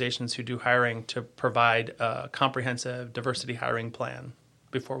our organizations who do hiring to provide a comprehensive diversity hiring plan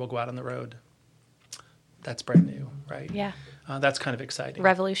before we'll go out on the road. That's brand new, right? Yeah. That's kind of exciting.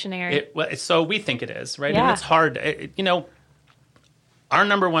 Revolutionary. So we think it is, right? Yeah. And it's hard. Our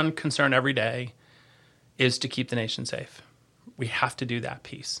number one concern every day is to keep the nation safe. We have to do that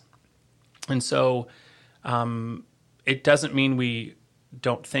piece. And so it doesn't mean we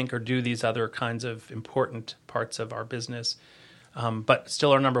don't think or do these other kinds of important parts of our business. But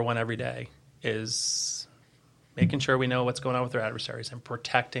still our number one every day is making sure we know what's going on with our adversaries and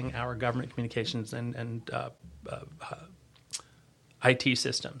protecting our government communications and IT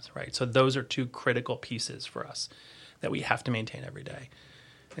systems, right? So those are two critical pieces for us that we have to maintain every day.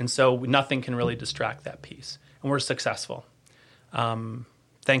 And so nothing can really distract that piece. And we're successful.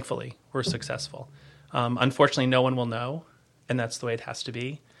 Thankfully, we're successful. Unfortunately, no one will know, and that's the way it has to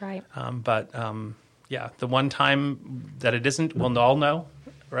be. Right. But the one time that it isn't, we'll all know,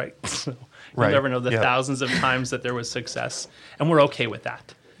 right? So you'll never know the thousands of times that there was success, and we're okay with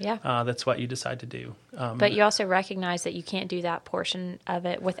that. Yeah. That's what you decide to do. But you also recognize that you can't do that portion of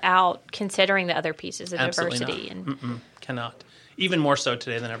it without considering the other pieces of diversity. Cannot. Even more so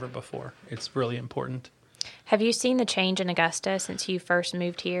today than ever before. It's really important. Have you seen the change in Augusta since you first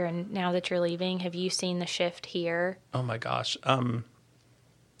moved here and now that you're leaving? Have you seen the shift here? Oh, my gosh.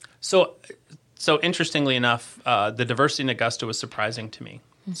 So interestingly enough, the diversity in Augusta was surprising to me.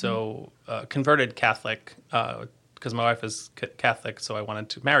 Mm-hmm. So converted Catholic, because my wife is Catholic, so I wanted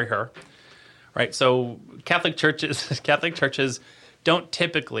to marry her, right? So Catholic churches don't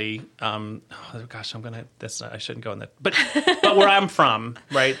typically. I shouldn't go in that. But where I'm from,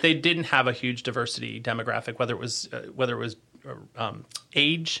 right? They didn't have a huge diversity demographic, whether it was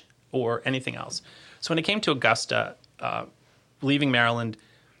age or anything else. So when it came to Augusta, leaving Maryland,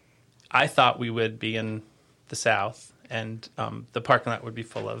 I thought we would be in the South and the parking lot would be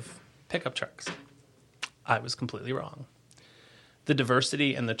full of pickup trucks. I was completely wrong. The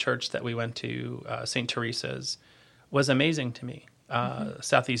diversity in the church that we went to, St. Teresa's, was amazing to me.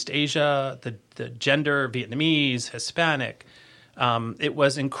 Southeast Asia, the gender, Vietnamese, Hispanic. It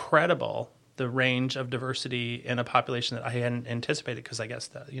was incredible, the range of diversity in a population that I hadn't anticipated, because I guess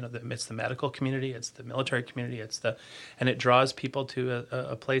it's the medical community, it's the military community, and it draws people to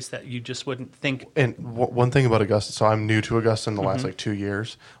a place that you just wouldn't think. And one thing about Augusta, so I'm new to Augusta in the last 2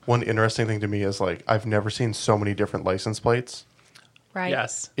 years. One interesting thing to me is I've never seen so many different license plates. Right.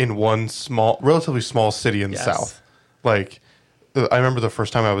 Yes. In one relatively small city in the South. I remember the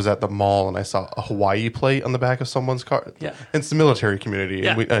first time I was at the mall and I saw a Hawaii plate on the back of someone's car. Yeah. It's the military community,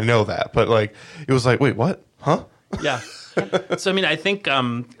 and I know that. But it was wait, what? Huh? Yeah. So, I think,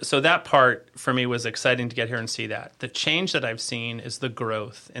 so that part for me was exciting to get here and see that. The change that I've seen is the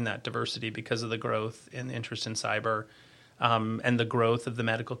growth in that diversity because of the growth in the interest in cyber and the growth of the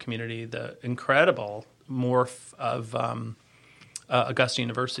medical community, the incredible morph of Augusta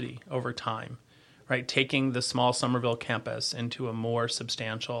University over time. Right, taking the small Somerville campus into a more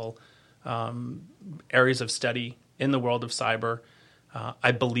substantial areas of study in the world of cyber.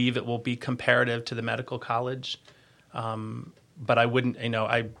 I believe it will be comparative to the medical college, but I wouldn't.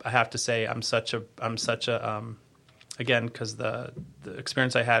 I have to say I'm such a again, because the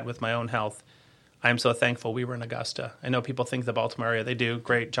experience I had with my own health, I am so thankful we were in Augusta. I know people think the Baltimore area, they do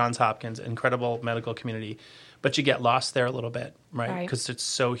great. Johns Hopkins, incredible medical community, but you get lost there a little bit, right? Because it's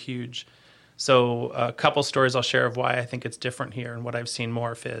so huge. So a couple stories I'll share of why I think it's different here and what I've seen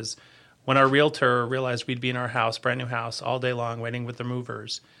morph is when our realtor realized we'd be in our house, brand new house, all day long waiting with the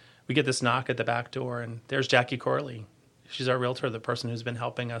movers, we get this knock at the back door, and there's Jackie Corley. She's our realtor, the person who's been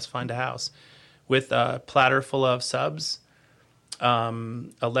helping us find a house, with a platter full of subs, a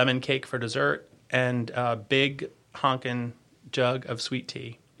lemon cake for dessert, and a big honkin' jug of sweet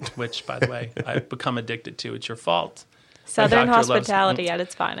tea, which, by the way, I've become addicted to. It's your fault. Southern hospitality at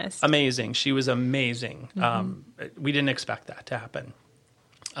its finest. Amazing. She was amazing. We didn't expect that to happen.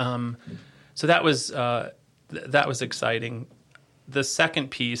 So that was exciting. The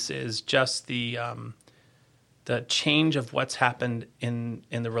second piece is just the change of what's happened in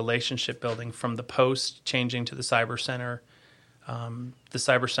the relationship building from the Post changing to the Cyber Center, the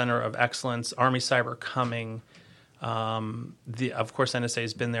Cyber Center of Excellence, Army Cyber coming. Of course, NSA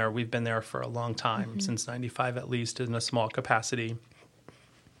has been there. We've been there for a long time, since 95 at least, in a small capacity.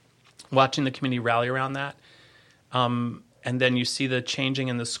 Watching the community rally around that. And then you see the changing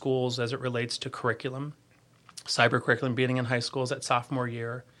in the schools as it relates to curriculum. Cyber curriculum beginning in high schools at sophomore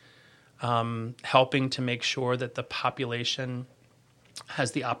year. Helping to make sure that the population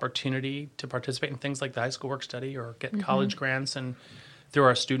has the opportunity to participate in things like the high school work study or get college grants, and through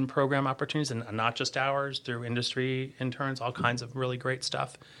our student program opportunities, and not just ours, through industry interns, all kinds of really great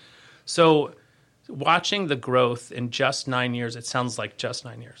stuff. So watching the growth in just 9 years, it sounds like just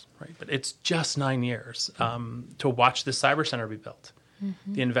 9 years, right? But it's just 9 years to watch the Cyber Center be built,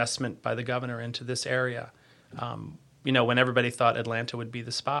 the investment by the governor into this area. When everybody thought Atlanta would be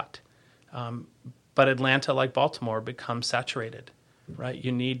the spot. But Atlanta, like Baltimore, becomes saturated, right?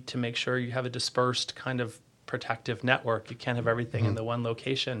 You need to make sure you have a dispersed kind of protective network. You can't have everything in the one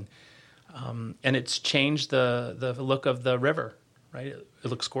location. And it's changed the look of the river, right? It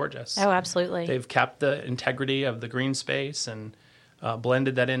looks gorgeous. Oh, absolutely. They've kept the integrity of the green space and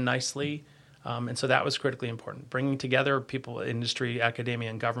blended that in nicely. And so that was critically important, bringing together people, industry, academia,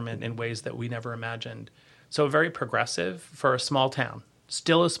 and government in ways that we never imagined. So very progressive for a small town.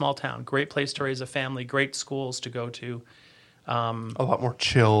 Still a small town. Great place to raise a family. Great schools to go to. A lot more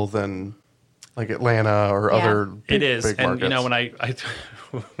chill than like Atlanta or other big, it is. big markets. And when I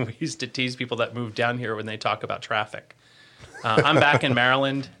we used to tease people that moved down here when they talk about traffic. I'm back in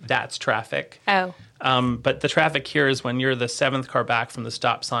Maryland. That's traffic. Oh. But the traffic here is when you're the seventh car back from the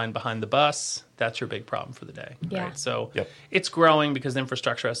stop sign behind the bus. That's your big problem for the day. Yeah. Right? So it's growing because the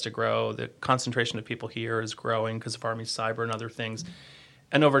infrastructure has to grow. The concentration of people here is growing because of Army Cyber and other things.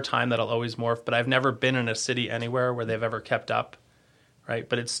 And over time, that'll always morph. But I've never been in a city anywhere where they've ever kept up, right?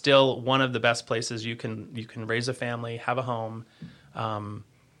 But it's still one of the best places you can raise a family, have a home.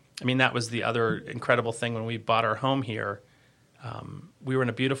 That was the other incredible thing when we bought our home here. We were in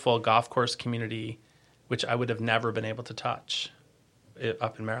a beautiful golf course community, which I would have never been able to touch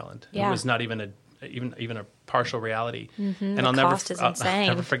up in Maryland. Yeah. It was not even a partial reality. And The cost is insane.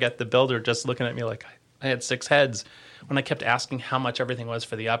 I'll never forget the builder just looking at me like I had six heads when I kept asking how much everything was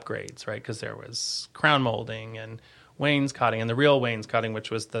for the upgrades, right? Because there was crown molding and wainscoting and the real wainscoting,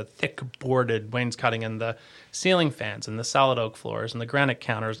 which was the thick boarded wainscoting, and the ceiling fans and the solid oak floors and the granite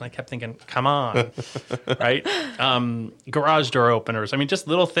counters. And I kept thinking, come on, right? Garage door openers. Just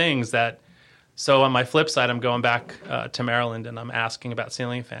little things that. So on my flip side, I'm going back to Maryland and I'm asking about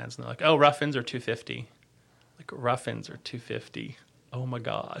ceiling fans. And they're like, oh, Ruffins are $250. Like, Ruffins are $250. Oh my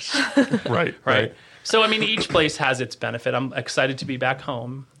gosh. Right. So, each place has its benefit. I'm excited to be back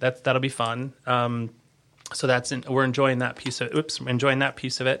home. That'll be fun. So we're enjoying that piece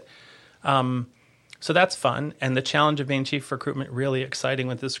of it. So that's fun. And the challenge of being chief recruitment, really exciting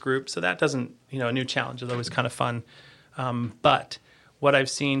with this group. So that doesn't, a new challenge is always kind of fun. But what I've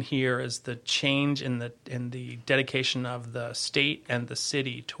seen here is the change in the dedication of the state and the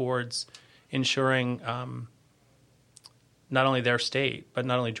city towards ensuring not only their state, but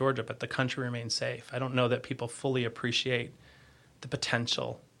not only Georgia, but the country remains safe. I don't know that people fully appreciate the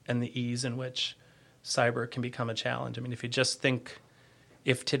potential and the ease in which cyber can become a challenge. If you just think,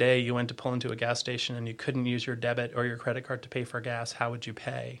 if today you went to pull into a gas station and you couldn't use your debit or your credit card to pay for gas, how would you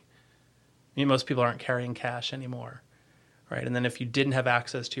pay? Most people aren't carrying cash anymore, right? And then if you didn't have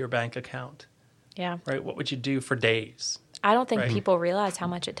access to your bank account, right, what would you do for days? I don't think people realize how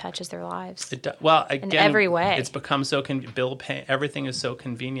much it touches their lives. Again, in every way. It's become so bill pay. Everything is so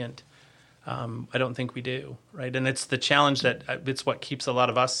convenient. I don't think we do, right? And it's the challenge that it's what keeps a lot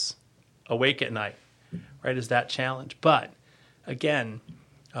of us awake at night, right? Is that challenge? But again,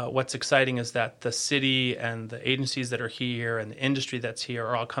 what's exciting is that the city and the agencies that are here and the industry that's here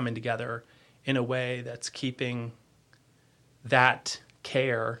are all coming together in a way that's keeping that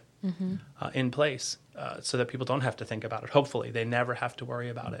care in place. So that people don't have to think about it. Hopefully, they never have to worry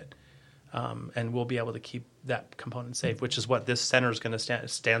about it. and we'll be able to keep that component safe, which is what this center is going to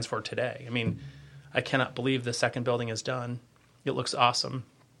stands for today. I mean, I cannot believe the second building is done. It looks awesome.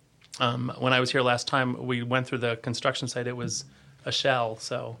 When I was here last time, we went through the construction site. It was a shell,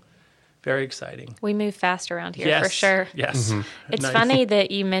 so very exciting. We move fast around here, Yes, for sure. Yes. It's Nice. funny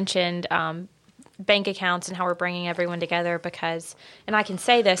that you mentioned bank accounts and how we're bringing everyone together because, and I can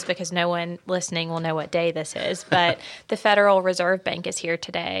say this because no one listening will know what day this is, but the Federal Reserve Bank is here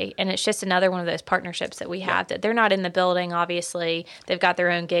today. And it's just another one of those partnerships that we have that they're not in the building. Obviously, they've got their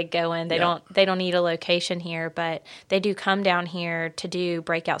own gig going. They don't need a location here, but they do come down here to do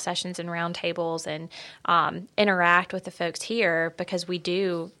breakout sessions and roundtables and interact with the folks here because we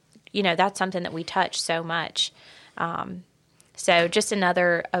do, that's something that we touch so much. So just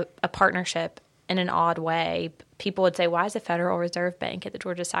another a partnership in an odd way. People would say, why is the Federal Reserve Bank at the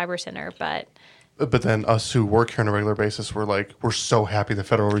Georgia Cyber Center? But then us who work here on a regular basis, we're so happy the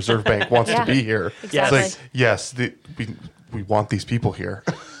Federal Reserve Bank wants to be here. Exactly. It's like, yes, we want these people here.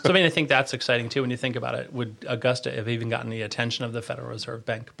 So, I mean, I think that's exciting, too, when you think about it. Would Augusta have even gotten the attention of the Federal Reserve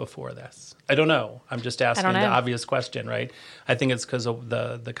Bank before this? I don't know. I'm just asking the obvious question, right? I think it's because of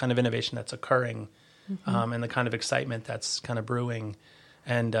the kind of innovation that's occurring and the kind of excitement that's kind of brewing.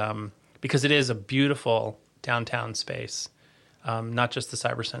 And because it is a beautiful downtown space, not just the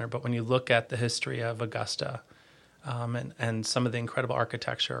Cyber Center, but when you look at the history of Augusta and some of the incredible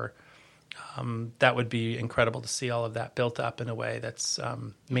architecture, that would be incredible to see all of that built up in a way that's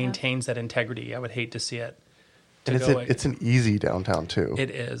maintains that integrity. I would hate to see it. And it's an easy downtown, too.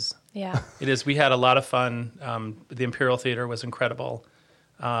 It is. Yeah. It is. We had a lot of fun. The Imperial Theater was incredible.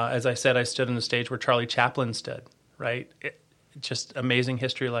 As I said, I stood on the stage where Charlie Chaplin stood, right? Just amazing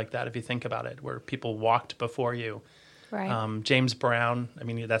history like that, if you think about it, where people walked before you. Right. James Brown, I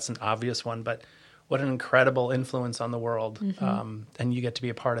mean, that's an obvious one, but what an incredible influence on the world. And you get to be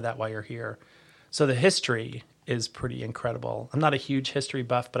a part of that while you're here. So the history is pretty incredible. I'm not a huge history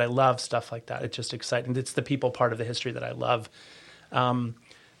buff, but I love stuff like that. It's just exciting. It's the people part of the history that I love.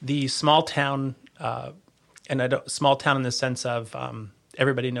 The small town, small town in the sense of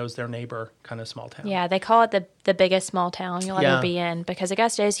everybody knows their neighbor kind of small town. Yeah, they call it the biggest small town you'll ever be in because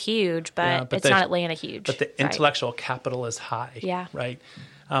Augusta is huge, but it's not Atlanta huge. But the intellectual capital is high. Yeah. Right.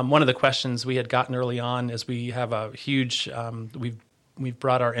 One of the questions we had gotten early on is we have a huge, we've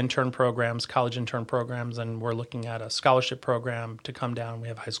brought our intern programs, college intern programs, and we're looking at a scholarship program to come down. We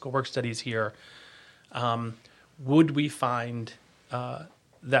have high school work studies here. Would we find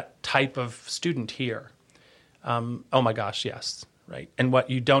that type of student here? Oh my gosh, yes. Right. And what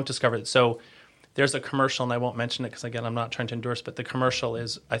you don't discover. So there's a commercial, and I won't mention it because, again, I'm not trying to endorse, but the commercial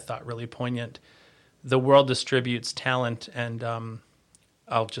is, I thought, really poignant. The world distributes talent and,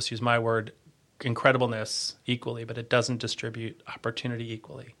 I'll just use my word, incredibleness equally, but it doesn't distribute opportunity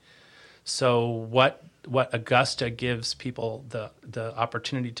equally. So what Augusta gives people the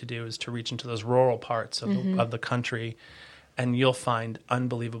opportunity to do is to reach into those rural parts of the country, and you'll find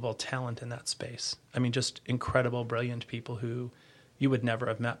unbelievable talent in that space. I mean, just incredible, brilliant people who you would never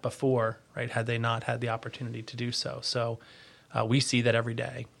have met before, right, had they not had the opportunity to do so. So we see that every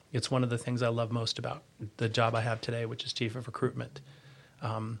day. It's one of the things I love most about the job I have today, which is Chief of Recruitment.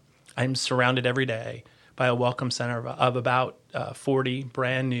 I'm surrounded every day by a welcome center of about 40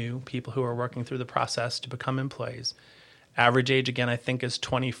 brand new people who are working through the process to become employees. Average age, again, I think is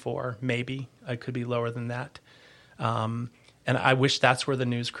 24, maybe. I could be lower than that. And I wish that's where the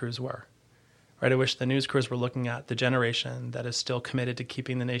news crews were. Right? I wish the news crews were looking at the generation that is still committed to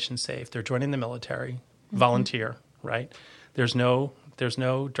keeping the nation safe. They're joining the military, volunteer, right? There's no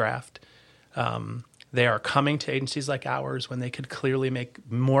draft. They are coming to agencies like ours when they could clearly make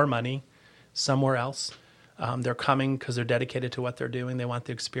more money somewhere else. They're coming because they're dedicated to what they're doing. They want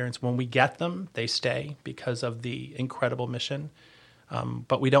the experience. When we get them, they stay because of the incredible mission.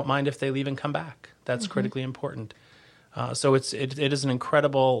 But we don't mind if they leave and come back. That's critically important. So it is an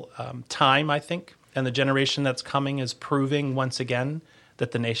incredible time, I think, and the generation that's coming is proving once again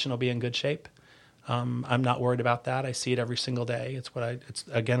that the nation will be in good shape. I'm not worried about that. I see it every single day. It's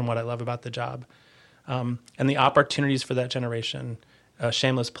again what I love about the job, and the opportunities for that generation.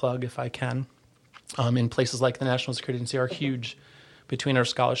 Shameless plug, if I can, in places like the National Security Agency are huge. Between our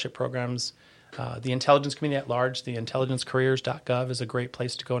scholarship programs, the intelligence community at large, the intelligencecareers.gov is a great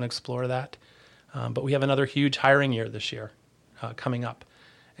place to go and explore that. But we have another huge hiring year this year coming up.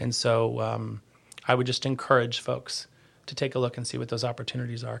 And so I would just encourage folks to take a look and see what those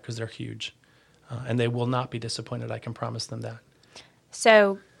opportunities are because they're huge. And they will not be disappointed. I can promise them that.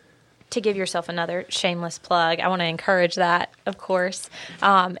 So to give yourself another shameless plug, I want to encourage that, of course.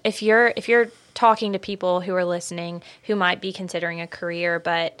 If you're talking to people who are listening who might be considering a career,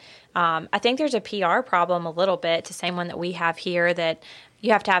 but I think there's a PR problem a little bit, the same one that we have here, that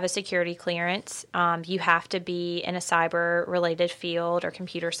you have to have a security clearance. You have to be in a cyber-related field or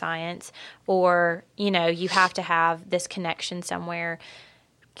computer science, or, you have to have this connection somewhere.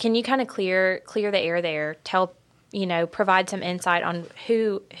 Can you kind of clear the air there? Provide some insight on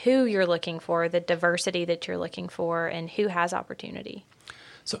who you're looking for, the diversity that you're looking for, and who has opportunity.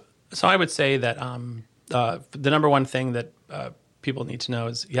 So I would say that the number one thing that people need to know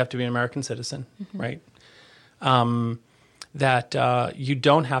is you have to be an American citizen, right? That you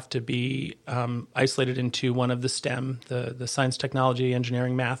don't have to be isolated into one of the STEM, the science, technology,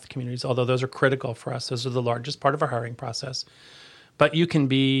 engineering, math communities, although those are critical for us. Those are the largest part of our hiring process. But you can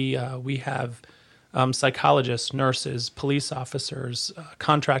be, we have psychologists, nurses, police officers,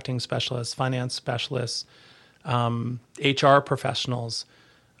 contracting specialists, finance specialists, HR professionals.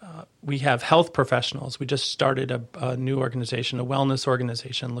 We have health professionals. We just started a new organization, a wellness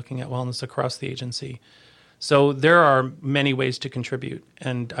organization, looking at wellness across the agency. So there are many ways to contribute,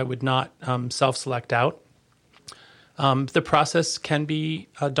 and I would not self-select out. The process can be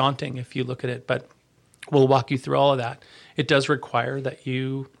daunting if you look at it, but we'll walk you through all of that. It does require that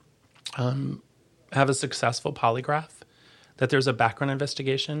you have a successful polygraph, that there's a background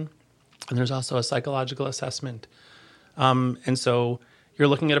investigation, and there's also a psychological assessment. And so you're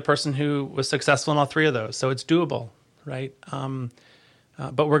looking at a person who was successful in all three of those, so it's doable, right?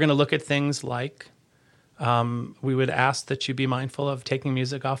 But we're going to look at things like we would ask that you be mindful of taking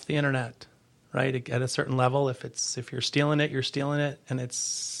music off the internet, right? At a certain level, if you're stealing it, and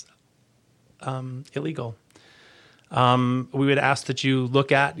it's illegal. We would ask that you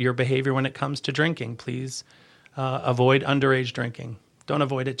look at your behavior when it comes to drinking. Please avoid underage drinking. Don't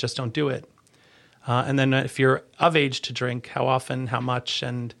avoid it, just don't do it. And then if you're of age to drink, how often, how much,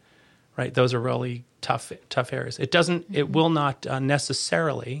 and right, those are really tough areas. It will not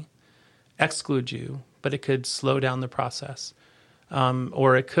necessarily exclude you, but it could slow down the process,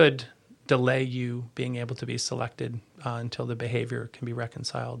 or it could delay you being able to be selected until the behavior can be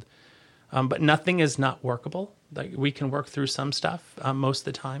reconciled. But nothing is not workable. Like, we can work through some stuff most of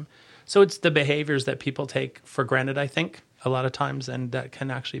the time. So it's the behaviors that people take for granted, I think, a lot of times, and that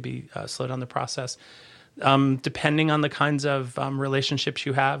can actually be slow down the process. Depending on the kinds of relationships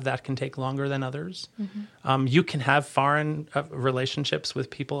you have, that can take longer than others. You can have foreign relationships with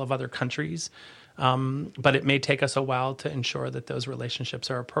people of other countries, but it may take us a while to ensure that those relationships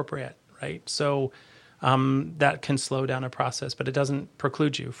are appropriate, right? So that can slow down a process, but it doesn't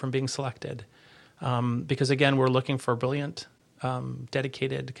preclude you from being selected. Because again, we're looking for brilliant,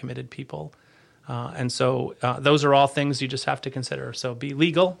 dedicated, committed people. And so those are all things you just have to consider. So be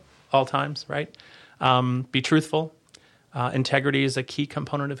legal all times, right? Be truthful. Integrity is a key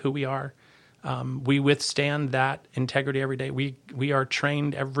component of who we are. We withstand that integrity every day. We are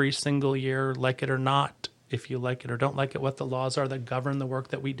trained every single year, like it or not, if you like it or don't like it, what the laws are that govern the work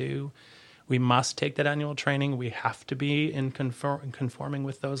that we do. We must take that annual training. We have to be in conforming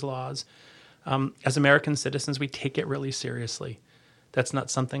with those laws. As American citizens, we take it really seriously. That's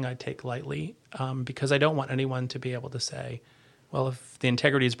not something I take lightly, because I don't want anyone to be able to say, well, if the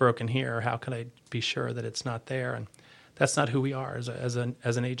integrity is broken here, how can I be sure that it's not there? And that's not who we are as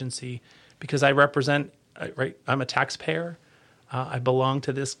an agency, because I represent, right? I'm a taxpayer. I belong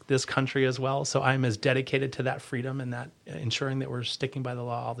to this country as well, so I'm as dedicated to that freedom and that ensuring that we're sticking by the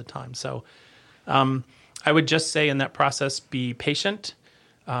law all the time. So I would just say in that process, be patient.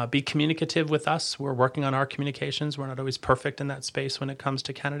 Be communicative with us. We're working on our communications. We're not always perfect in that space when it comes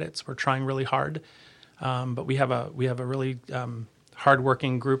to candidates. We're trying really hard, but we have a really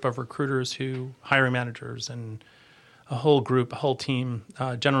hardworking group of recruiters, hiring managers, and a whole team.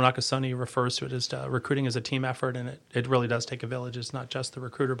 General Nakasone refers to it as recruiting as a team effort, and it really does take a village. It's not just the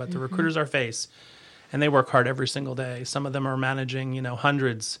recruiter, but the recruiter's our face, and they work hard every single day. Some of them are managing,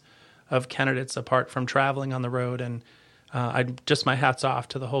 hundreds of candidates apart from traveling on the road, and my hat's off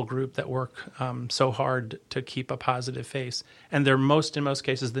to the whole group that work so hard to keep a positive face. And they're in most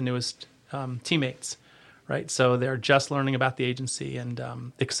cases, the newest teammates, right? So they're just learning about the agency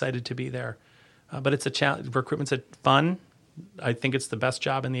and excited to be there. But it's a challenge. Recruitment's fun. I think it's the best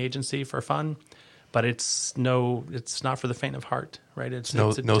job in the agency for fun, but it's not for the faint of heart, right? It's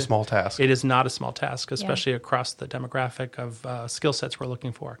no small task. It is not a small task, especially across the demographic of skill sets we're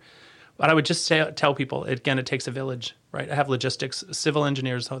looking for. But I would just tell people, again, it takes a village, right? I have logistics, civil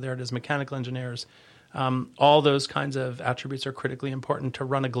engineers, there it is, mechanical engineers. All those kinds of attributes are critically important to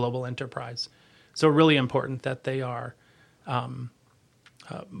run a global enterprise. So really important that they are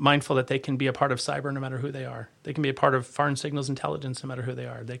mindful that they can be a part of cyber no matter who they are. They can be a part of foreign signals intelligence no matter who they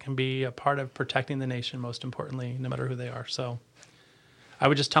are. They can be a part of protecting the nation, most importantly, no matter who they are. So I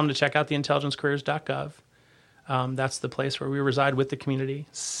would just tell them to check out the intelligencecareers.gov. That's the place where we reside with the community,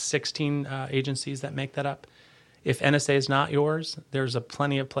 16 agencies that make that up. If NSA is not yours, there's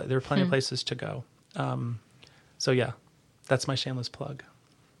plenty of places to go. So yeah, that's my shameless plug.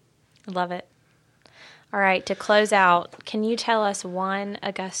 Love it. All right, to close out, can you tell us one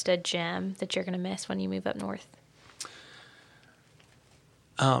Augusta gem that you're going to miss when you move up north?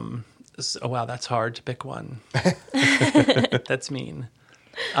 Wow, that's hard to pick one. That's mean.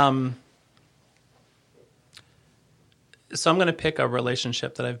 So I'm going to pick a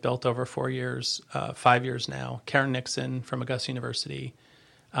relationship that I've built over 4 years, 5 years now. Karen Nixon from Augusta University.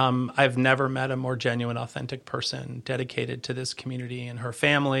 I've never met a more genuine, authentic person dedicated to this community and her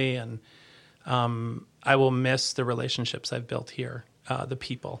family. And I will miss the relationships I've built here, the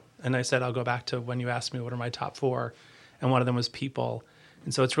people. And I said, I'll go back to when you asked me what are my top 4, and one of them was people.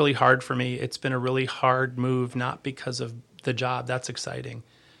 And so it's really hard for me. It's been a really hard move, not because of the job. That's exciting.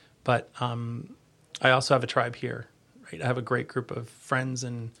 But I also have a tribe here. Right? I have a great group of friends,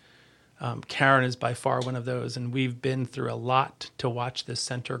 and Karen is by far one of those. And we've been through a lot to watch this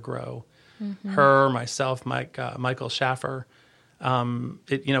center grow. Mm-hmm. Her, myself, Michael Schaffer.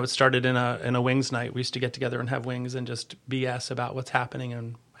 It started in a wings night. We used to get together and have wings and just BS about what's happening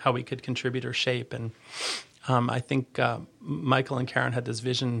and how we could contribute or shape. And I think Michael and Karen had this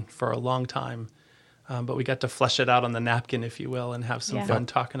vision for a long time, but we got to flesh it out on the napkin, if you will, and have some fun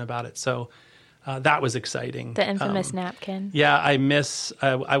talking about it. So that was exciting. The infamous napkin. Yeah, I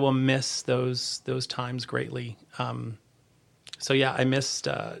will miss those times greatly. So yeah, I missed.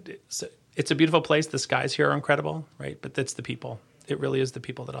 It's a beautiful place. The skies here are incredible, right? But it's the people. It really is the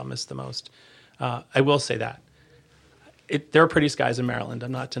people that I'll miss the most. I will say that. There are pretty skies in Maryland.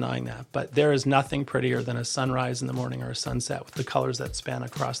 I'm not denying that. But there is nothing prettier than a sunrise in the morning or a sunset with the colors that span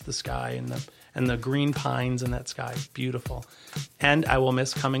across the sky and the green pines in that sky. Beautiful. And I will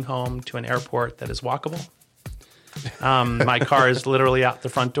miss coming home to an airport that is walkable. My car is literally out the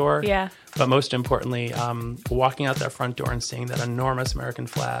front door. Yeah. But most importantly, walking out that front door and seeing that enormous American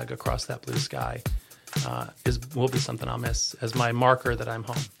flag across that blue sky will be something I'll miss as my marker that I'm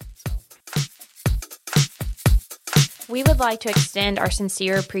home. We would like to extend our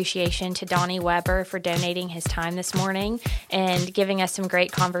sincere appreciation to Donnie Weber for donating his time this morning and giving us some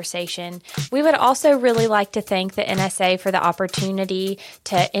great conversation. We would also really like to thank the NSA for the opportunity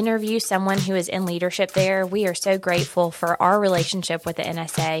to interview someone who is in leadership there. We are so grateful for our relationship with the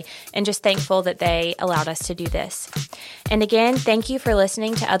NSA and just thankful that they allowed us to do this. And again, thank you for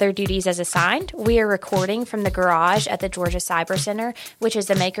listening to Other Duties as Assigned. We are recording from the garage at the Georgia Cyber Center, which is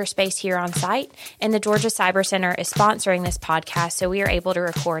the makerspace here on site, and the Georgia Cyber Center is sponsoring this podcast, so we are able to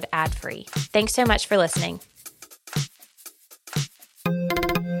record ad-free. Thanks so much for listening.